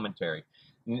political commentary.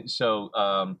 So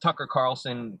Tucker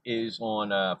Carlson is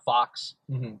on Fox,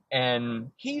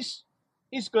 and he's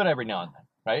good every now and then,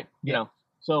 right? You know,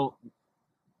 so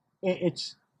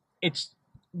it's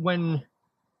when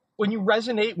you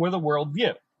resonate with a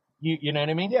worldview. You know what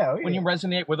I mean? Yeah. When you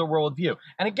resonate with a worldview.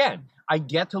 And again, I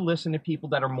get to listen to people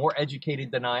that are more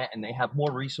educated than I, and they have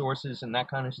more resources and that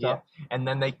kind of stuff. Yeah. And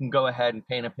then they can go ahead and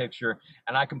paint a picture,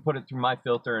 and I can put it through my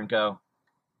filter and go,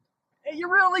 hey,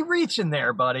 you're really reaching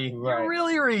there, buddy. Right. You're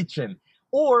really reaching.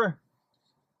 Or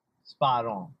spot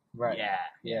on. Right.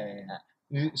 Yeah.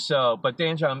 So, but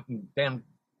Dan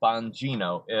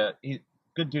Bongino, he's a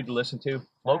good dude to listen to.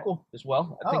 Local as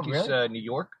well. I think he's New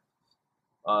York.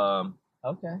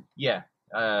 Okay. Yeah.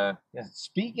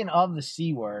 Speaking of the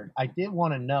C word, I did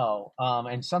want to know,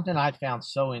 and something I found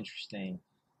so interesting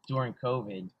during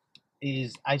COVID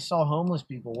is I saw homeless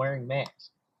people wearing masks,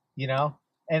 you know?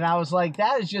 And I was like,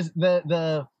 that is just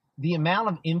the amount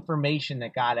of information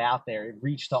that got out there. It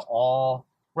reached to all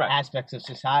aspects of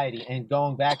society. And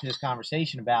going back to this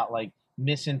conversation about like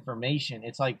misinformation,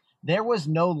 it's like there was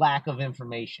no lack of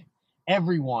information.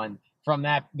 Everyone from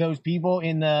those people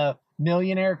in the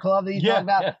millionaire club that you talk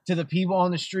about to the people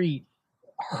on the street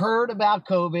heard about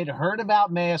COVID, heard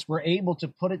about masks, were able to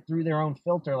put it through their own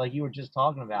filter like you were just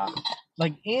talking about.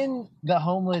 Like in the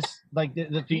homeless, like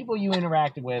the people you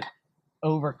interacted with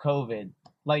over COVID,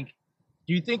 like,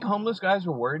 do you think homeless guys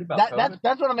were worried about COVID?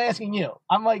 That's what I'm asking you.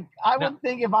 I'm like, I would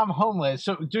think if I'm homeless,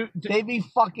 so they'd be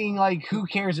fucking like, who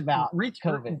cares about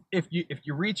COVID? If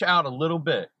you reach out a little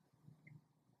bit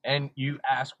and you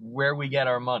ask where we get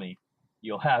our money,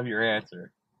 you'll have your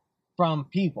answer from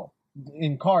people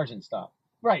in cars and stuff.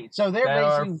 Right. So they're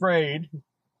basically afraid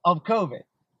of COVID.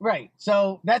 Right.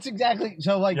 So that's exactly.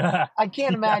 So like, I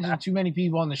can't imagine too many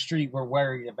people on the street were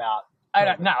worried about.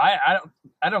 I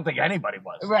don't think anybody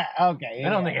was. Right. Okay. I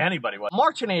don't think anybody was.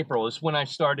 March and April is when I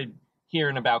started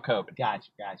hearing about COVID.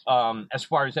 Gotcha. As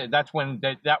far as that's when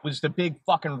that was the big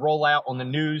fucking rollout on the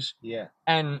news. Yeah.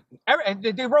 And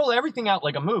they roll everything out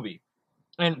like a movie.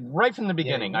 And right from the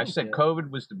beginning, I said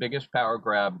COVID was the biggest power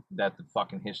grab that the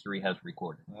fucking history has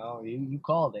recorded. Oh, you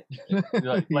called it.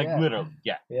 like literally,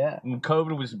 yeah. Yeah. And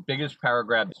COVID was the biggest power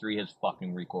grab history has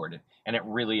fucking recorded. And it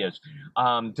really is.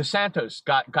 DeSantis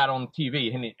got on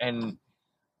TV and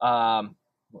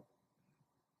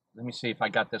let me see if I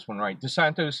got this one right.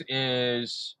 DeSantis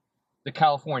is the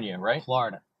California, right?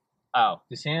 Florida. Oh.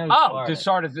 DeSantis. Oh,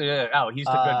 DeSantis. He's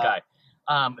the good guy.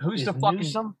 Who's the fucking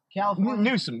Newsom?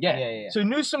 California? Newsom, yeah. So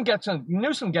Newsom gets on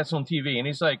TV and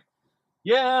he's like,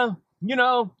 yeah, you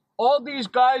know, all these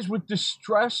guys with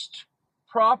distressed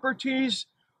properties,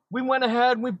 we went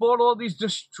ahead, we bought all these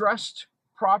distressed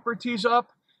properties up,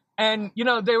 and you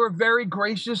know, they were very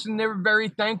gracious and they were very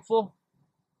thankful.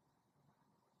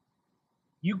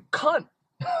 You cunt.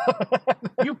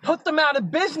 You put them out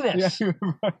of business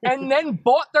and then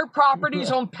bought their properties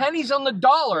on pennies on the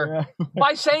dollar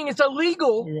by saying it's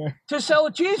illegal to sell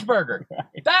a cheeseburger.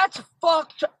 That's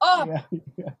fucked up.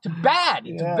 It's bad.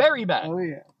 It's very bad. Oh,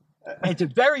 yeah. It's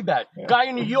very bad. Guy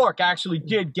in New York actually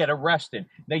did get arrested.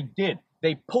 They did.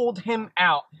 They pulled him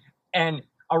out and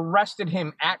arrested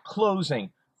him at closing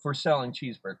for selling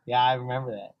cheeseburgers. Yeah, I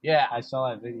remember that. Yeah. I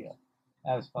saw that video.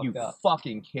 That was fucked up. You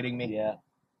fucking kidding me? Yeah.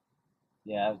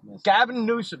 Yeah, I was missing. Gavin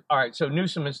Newsom. All right, so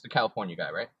Newsom is the California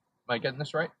guy, right? Am I getting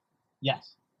this right?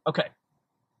 Yes. Okay.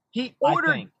 He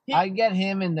ordered. I get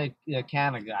him and the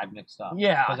Canada guy mixed up.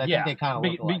 Yeah, because I think they kind of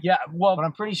look alike. Yeah, well, but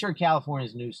I'm pretty sure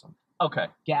California's Newsom. Okay.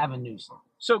 Gavin Newsom.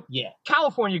 So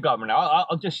California governor.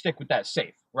 I'll just stick with that.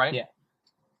 Safe, right? Yeah.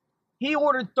 He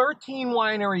ordered 13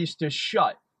 wineries to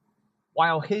shut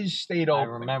while his stayed open.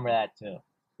 I remember that too.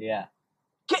 Yeah.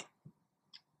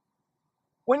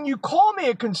 when you call me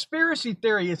a conspiracy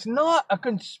theory, it's not a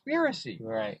conspiracy.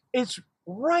 Right. It's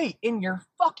right in your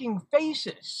fucking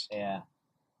faces. Yeah.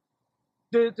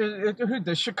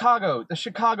 The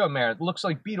Chicago mayor looks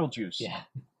like Beetlejuice. Yeah.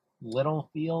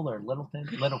 Littlefield or Littleton?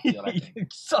 Littlefield, I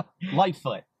think. So,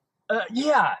 Lightfoot.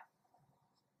 Yeah.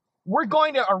 We're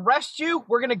going to arrest you.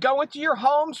 We're going to go into your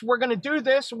homes. We're going to do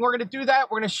this and we're going to do that.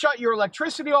 We're going to shut your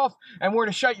electricity off and we're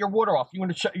going to shut your water off. You're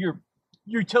going to shut your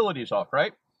utilities off,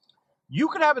 right? You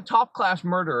could have a top-class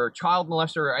murderer, child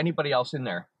molester, or anybody else in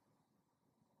there.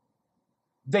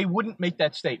 They wouldn't make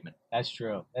that statement. That's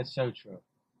true. That's so true.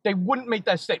 They wouldn't make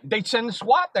that statement. They'd send the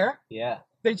SWAT there. Yeah.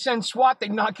 They'd send SWAT.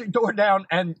 They'd knock your door down,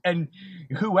 and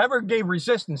whoever gave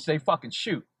resistance, they fucking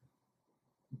shoot.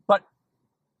 But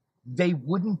they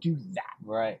wouldn't do that.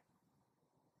 Right.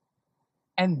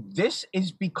 And this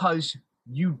is because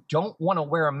you don't want to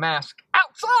wear a mask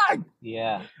outside.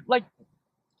 Yeah. Like,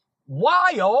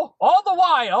 all the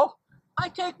while, I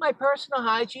take my personal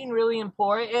hygiene really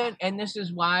important, and this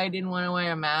is why I didn't want to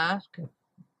wear a mask.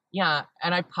 Yeah,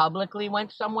 and I publicly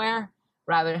went somewhere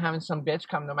rather than having some bitch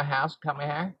come to my house and cut my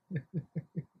hair.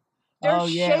 Oh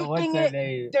yeah, what's their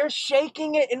name? They're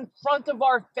shaking it in front of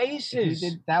our faces.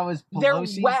 That was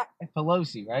Pelosi. They're wet.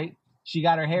 Pelosi, right? She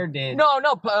got her hair did. No,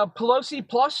 Pelosi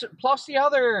plus the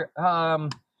other.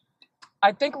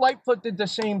 I think Lightfoot did the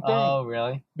same thing. Oh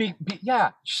really?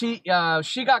 Yeah, she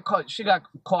got caught. She got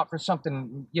caught for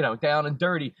something, down and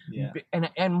dirty. Yeah.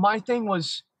 And my thing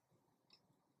was,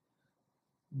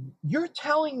 you're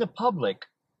telling the public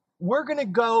we're gonna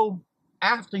go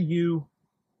after you,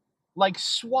 like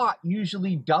SWAT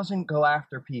usually doesn't go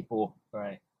after people,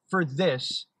 right, for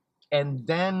this, and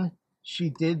then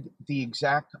she did the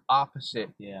exact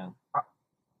opposite. Yeah.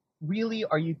 Really?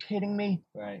 Are you kidding me?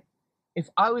 Right. If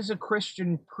I was a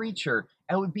Christian preacher,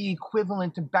 it would be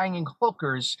equivalent to banging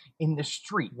hookers in the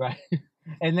street. Right.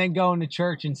 And then going to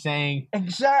church and saying,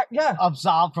 yeah,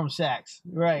 absolved from sex.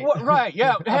 Right. Right,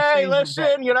 yeah. Hey,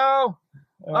 listen,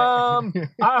 I'm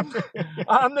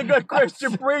the good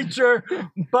Christian preacher,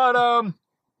 but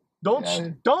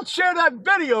don't share that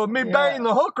video of me banging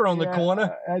the hooker on the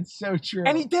corner. That's so true.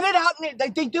 And he did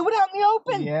it they do it out in the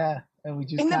open. Yeah. And we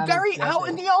just in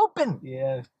the open.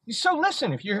 Yeah. So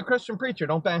listen, if you're a Christian preacher,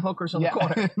 don't bang hookers on the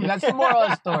corner. That's the moral of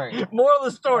the story. Moral of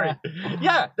the story.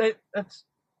 Yeah, that's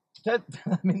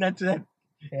it.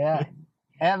 Yeah.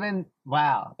 Evan,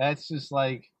 wow. That's just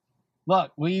like,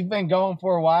 look, we've been going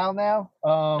for a while now.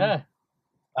 I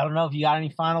don't know if you got any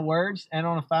final words and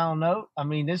on a final note. I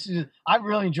mean, I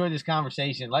really enjoyed this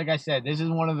conversation. Like I said, this is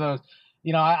one of those,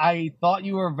 I thought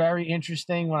you were very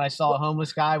interesting when I saw a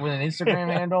homeless guy with an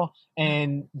Instagram handle,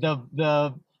 and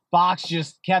the box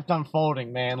just kept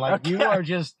unfolding, man. Like, you are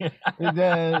just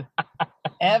the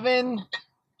Evan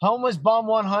Homeless Bum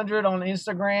 100 on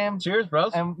Instagram. Cheers,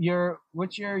 bros. And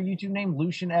what's your YouTube name?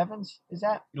 Lucian Evans? Is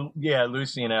that? Yeah,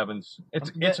 Lucian Evans.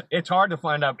 It's hard to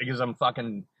find out because I'm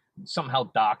fucking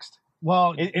somehow doxxed.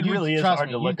 Well, it really is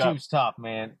hard to look up. YouTube's tough,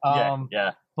 man.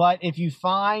 Yeah. But if you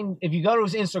go to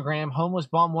his Instagram, Homeless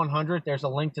Bum 100, there's a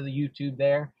link to the YouTube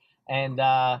there. And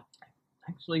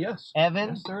actually, yes. Evan,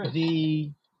 yes, there is.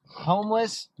 The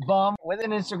homeless bum with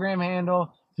an Instagram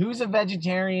handle, who's a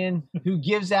vegetarian, who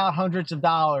gives out hundreds of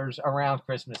dollars around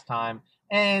Christmas time,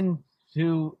 and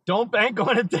who don't bank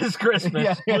on it this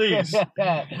Christmas, please.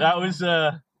 That was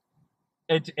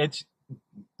it's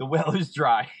the well is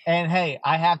dry. And hey,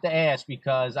 I have to ask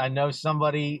because I know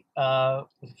somebody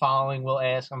following will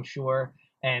ask, I'm sure.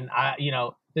 And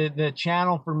the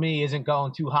channel for me isn't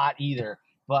going too hot either.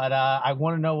 But I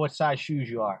want to know what size shoes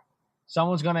you are.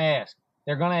 Someone's gonna ask.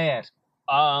 They're gonna ask.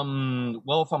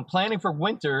 Well, if I'm planning for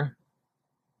winter,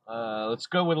 let's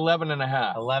go with 11 and a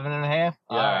half. 11 and a half?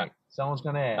 Yeah. All right. Someone's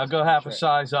gonna ask. I'll go half a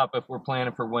size up if we're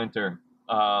planning for winter.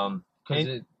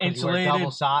 Insulated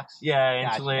double socks.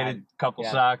 Yeah, insulated couple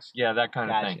socks. Yeah, that kind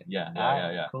of thing.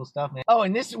 Yeah. Cool stuff, man. Oh,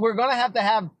 and we're gonna have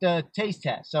the taste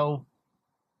test. So,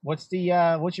 what's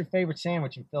your favorite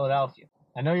sandwich in Philadelphia?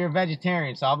 I know you're a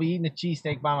vegetarian, so I'll be eating a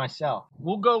cheesesteak by myself.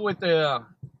 We'll go with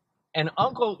an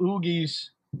Uncle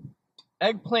Oogie's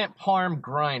eggplant parm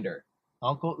grinder.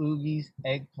 Uncle Oogie's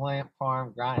eggplant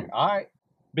parm grinder. All right.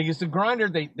 Because the grinder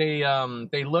they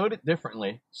load it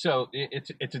differently, so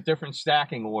it's a different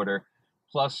stacking order.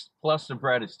 Plus the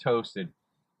bread is toasted.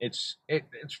 It's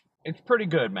pretty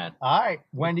good, man. All right.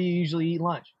 When do you usually eat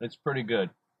lunch? It's pretty good.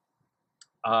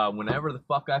 Whenever the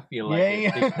fuck I feel like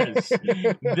it.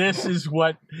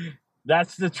 Because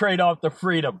that's the trade-off to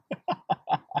freedom.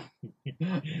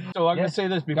 So I'm gonna say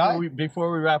this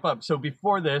before we wrap up. So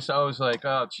before this, I was like,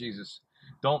 oh Jesus,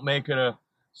 don't make it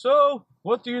so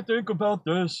what do you think about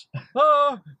this?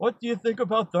 What do you think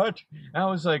about that? And I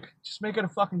was like, just make it a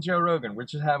fucking Joe Rogan. We're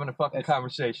just having a fucking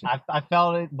conversation. I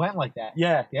felt it went like that.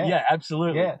 Yeah,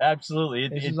 absolutely, Yeah. absolutely.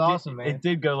 This is awesome, man. It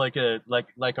did go like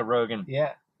a Rogan.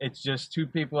 Yeah. It's just two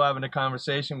people having a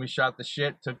conversation. We shot the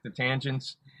shit, took the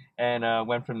tangents, and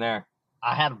went from there.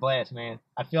 I had a blast, man.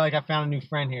 I feel like I found a new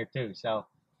friend here too, so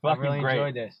Fucking I really great.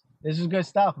 enjoyed this. This is good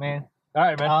stuff, man. All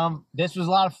right, man. This was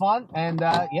a lot of fun, and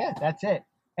yeah, that's it.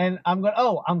 And I'm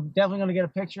definitely gonna get a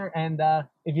picture, and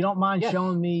if you don't mind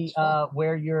showing me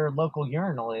where your local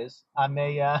urinal is, I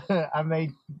may I may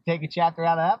take a chapter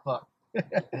out of that book.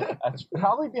 That's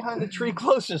probably behind the tree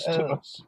closest to us.